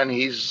on her and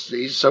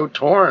he's so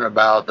torn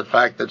about the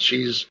fact that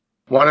she's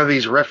one of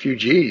these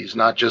refugees,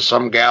 not just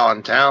some gal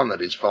in town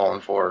that he's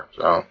fallen for.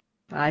 So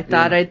I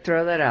thought I'd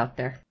throw that out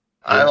there.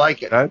 I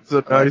like it. That's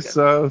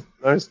a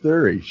nice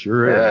theory.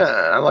 Sure is.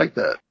 Yeah, I like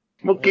that.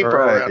 We'll keep her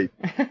around.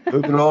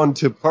 Moving on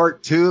to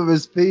part 2 of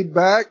his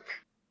feedback.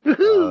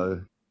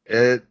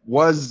 It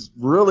was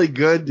really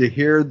good to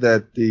hear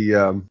that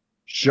the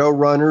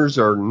showrunners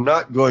are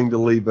not going to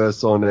leave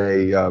us on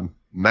a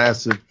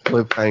massive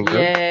cliffhanger.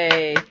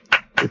 Yay.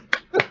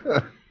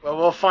 Well,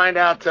 we'll find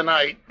out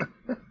tonight.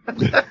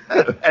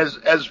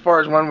 as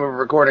far as when we're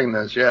recording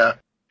this, yeah.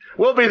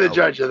 We'll be the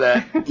judge of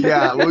that.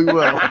 Yeah, we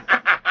will.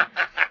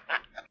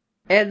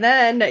 And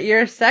then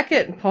your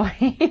second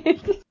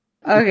point.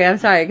 Okay, I'm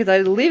sorry, because I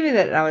was leaving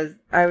it and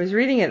I was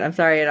reading it, I'm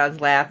sorry, and I was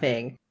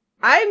laughing.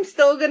 I'm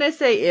still gonna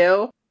say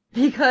ew,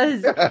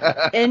 because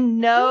in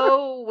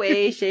no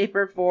way, shape,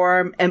 or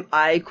form am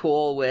I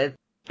cool with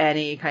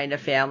any kind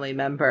of family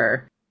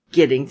member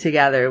getting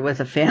together with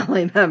a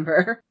family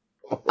member.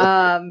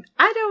 I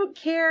don't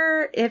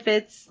care if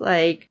it's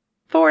like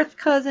fourth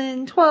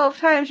cousin, 12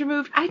 times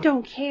removed. I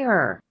don't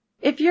care.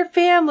 If you're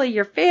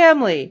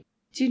family.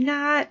 Do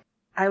not,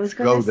 I was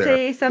going to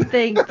say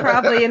something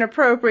probably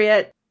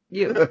inappropriate.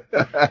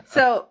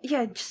 So,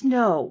 yeah, just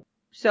no.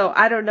 So,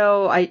 I don't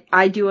know.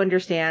 I do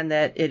understand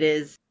that it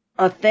is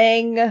a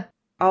thing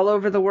all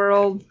over the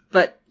world,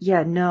 but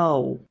yeah,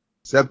 no.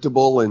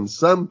 Acceptable in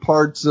some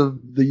parts of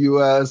the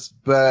U.S.,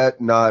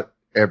 but not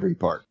every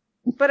part.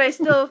 But I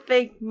still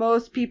think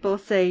most people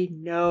say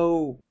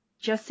no.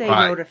 Just say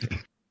no to,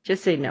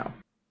 just say no.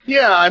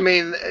 Yeah, I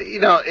mean,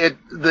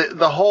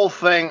 the whole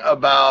thing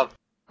about,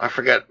 I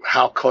forget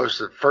how close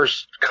the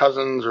first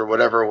cousins or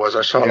whatever it was.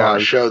 I saw it on a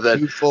show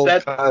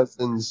that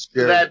cousins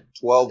scared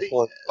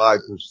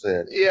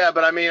 12.5%. Yeah,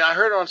 but I mean, I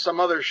heard on some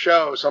other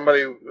show,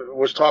 somebody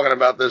was talking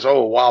about this, a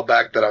while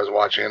back that I was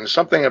watching, and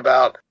something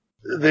about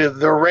the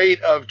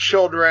rate of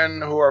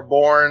children who are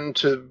born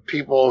to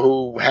people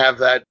who have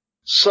that,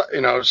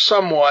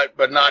 somewhat,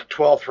 but not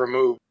 12th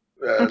removed,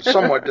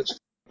 somewhat,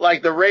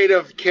 like the rate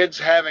of kids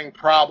having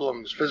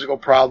problems, physical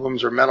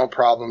problems or mental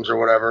problems or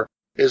whatever,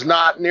 is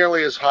not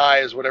nearly as high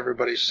as what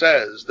everybody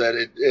says, that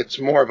it's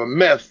more of a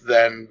myth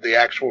than the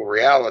actual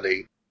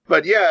reality.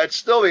 But yeah, it's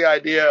still the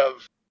idea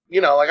of,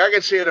 like I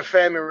could see at a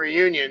family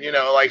reunion,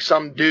 like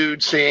some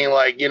dude seeing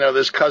like,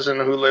 this cousin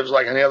who lives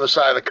like on the other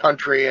side of the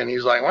country, and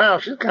he's like, wow,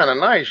 she's kind of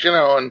nice,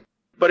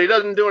 but he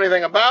doesn't do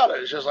anything about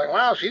it. It's just like,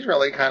 wow, she's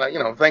really kind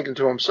of, thinking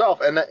to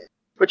himself.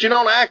 But you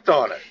don't act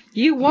on it.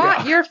 You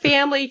want your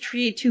family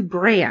tree to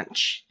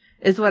branch,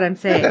 is what I'm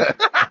saying.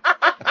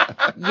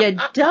 You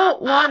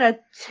don't want a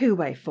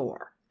 2x4.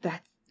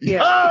 That's,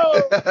 yeah.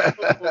 Oh!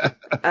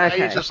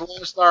 Okay. You just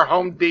lost our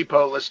Home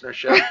Depot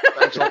listenership.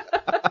 Thanks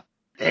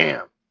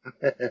Damn.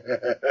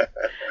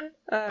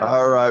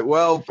 All right.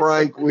 Well,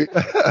 Frank,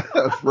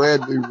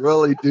 Fred, we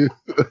really do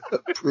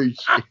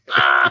appreciate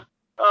it.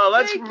 Oh,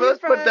 let's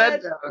put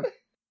that down.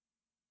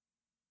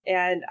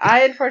 And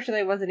I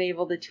unfortunately wasn't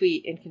able to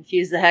tweet and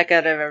confuse the heck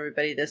out of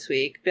everybody this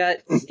week,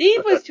 but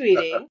Steve was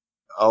tweeting.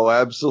 Oh,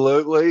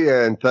 absolutely.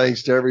 And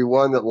thanks to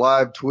everyone that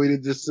live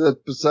tweeted this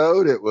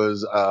episode. It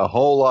was a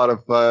whole lot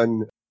of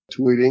fun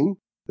tweeting.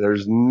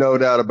 There's no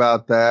doubt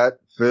about that.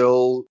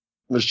 Phil,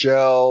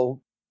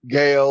 Michelle,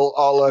 Gail,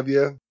 all of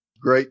you.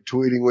 Great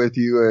tweeting with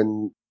you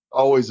and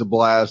always a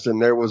blast.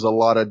 And there was a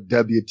lot of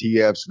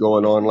WTFs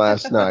going on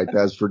last night.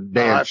 That's for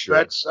damn sure.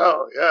 I bet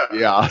so, yeah.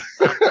 Yeah.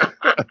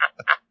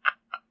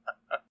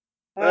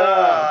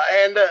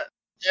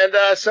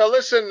 So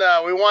listen,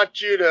 we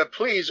want you to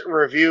please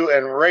review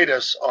and rate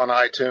us on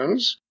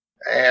iTunes.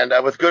 And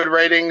with good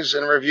ratings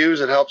and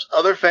reviews, it helps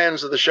other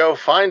fans of the show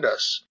find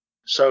us.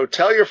 So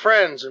tell your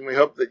friends, and we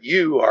hope that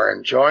you are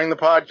enjoying the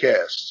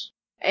podcast.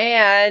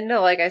 And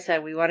like I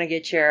said, we want to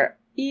get your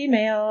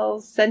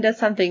emails. Send us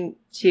something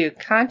to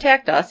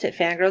contact us at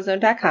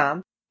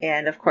fangirlzone.com.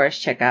 And of course,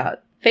 check out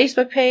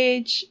Facebook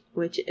page,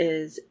 which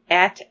is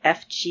at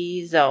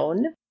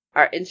FGZone.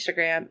 Our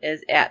Instagram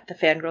is at the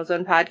Fangirl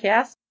Zone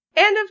Podcast.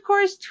 And of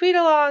course, tweet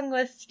along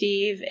with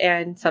Steve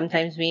and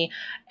sometimes me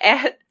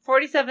at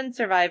 47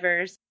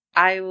 Survivors.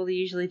 I will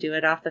usually do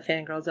it off the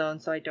Fangirl Zone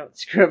so I don't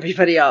screw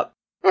everybody up.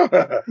 And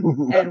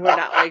we're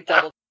not like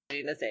double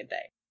doing the same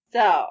thing.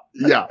 So,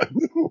 yeah.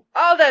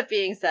 All that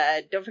being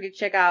said, don't forget to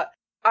check out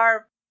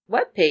our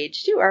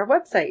webpage too, our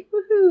website.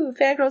 Woohoo!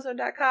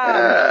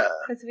 Fangirlzone.com.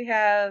 Because we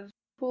have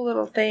cool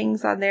little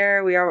things on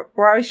there. We're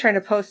always trying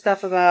to post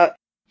stuff about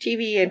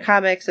TV and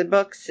comics and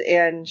books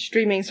and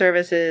streaming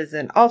services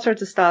and all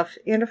sorts of stuff.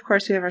 And of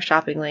course, we have our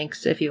shopping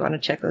links if you want to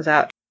check those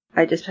out.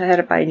 I just had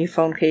to buy a new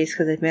phone case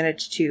because I've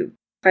managed to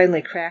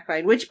finally crack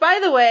mine. Which, by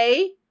the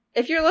way,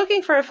 if you're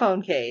looking for a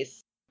phone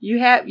case, you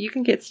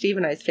can get Steve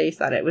and I's face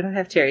on it. We don't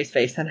have Terry's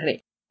face on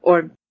any.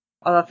 Or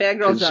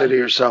Fangirl's Consider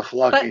yourself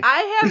lucky. But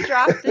I have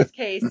dropped this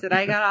case that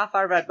I got off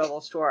our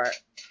Redbubble store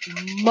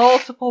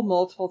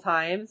multiple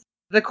times.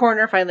 The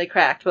corner finally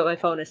cracked, but my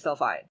phone is still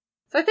fine.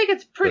 So I think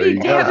it's pretty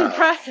damn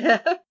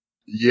impressive.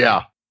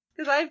 Yeah.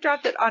 Because I've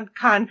dropped it on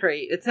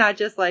concrete. It's not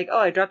just like,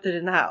 I dropped it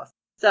in the house.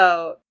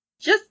 So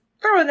just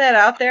throwing that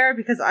out there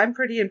because I'm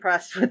pretty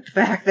impressed with the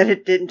fact that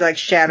it didn't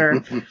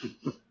shatter.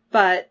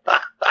 But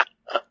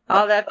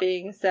all that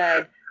being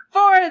said,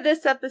 for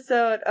this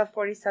episode of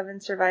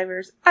 47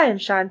 Survivors, I am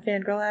Sean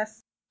Fangirl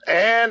S.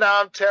 And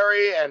I'm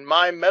Terry, and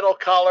my metal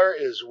collar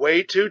is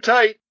way too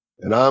tight.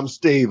 And I'm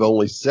Steve.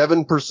 Only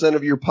 7%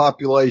 of your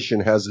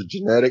population has a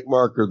genetic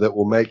marker that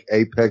will make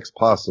Apex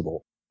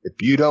possible.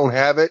 If you don't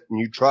have it and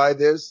you try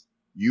this,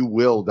 you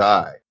will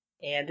die.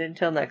 And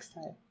until next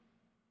time.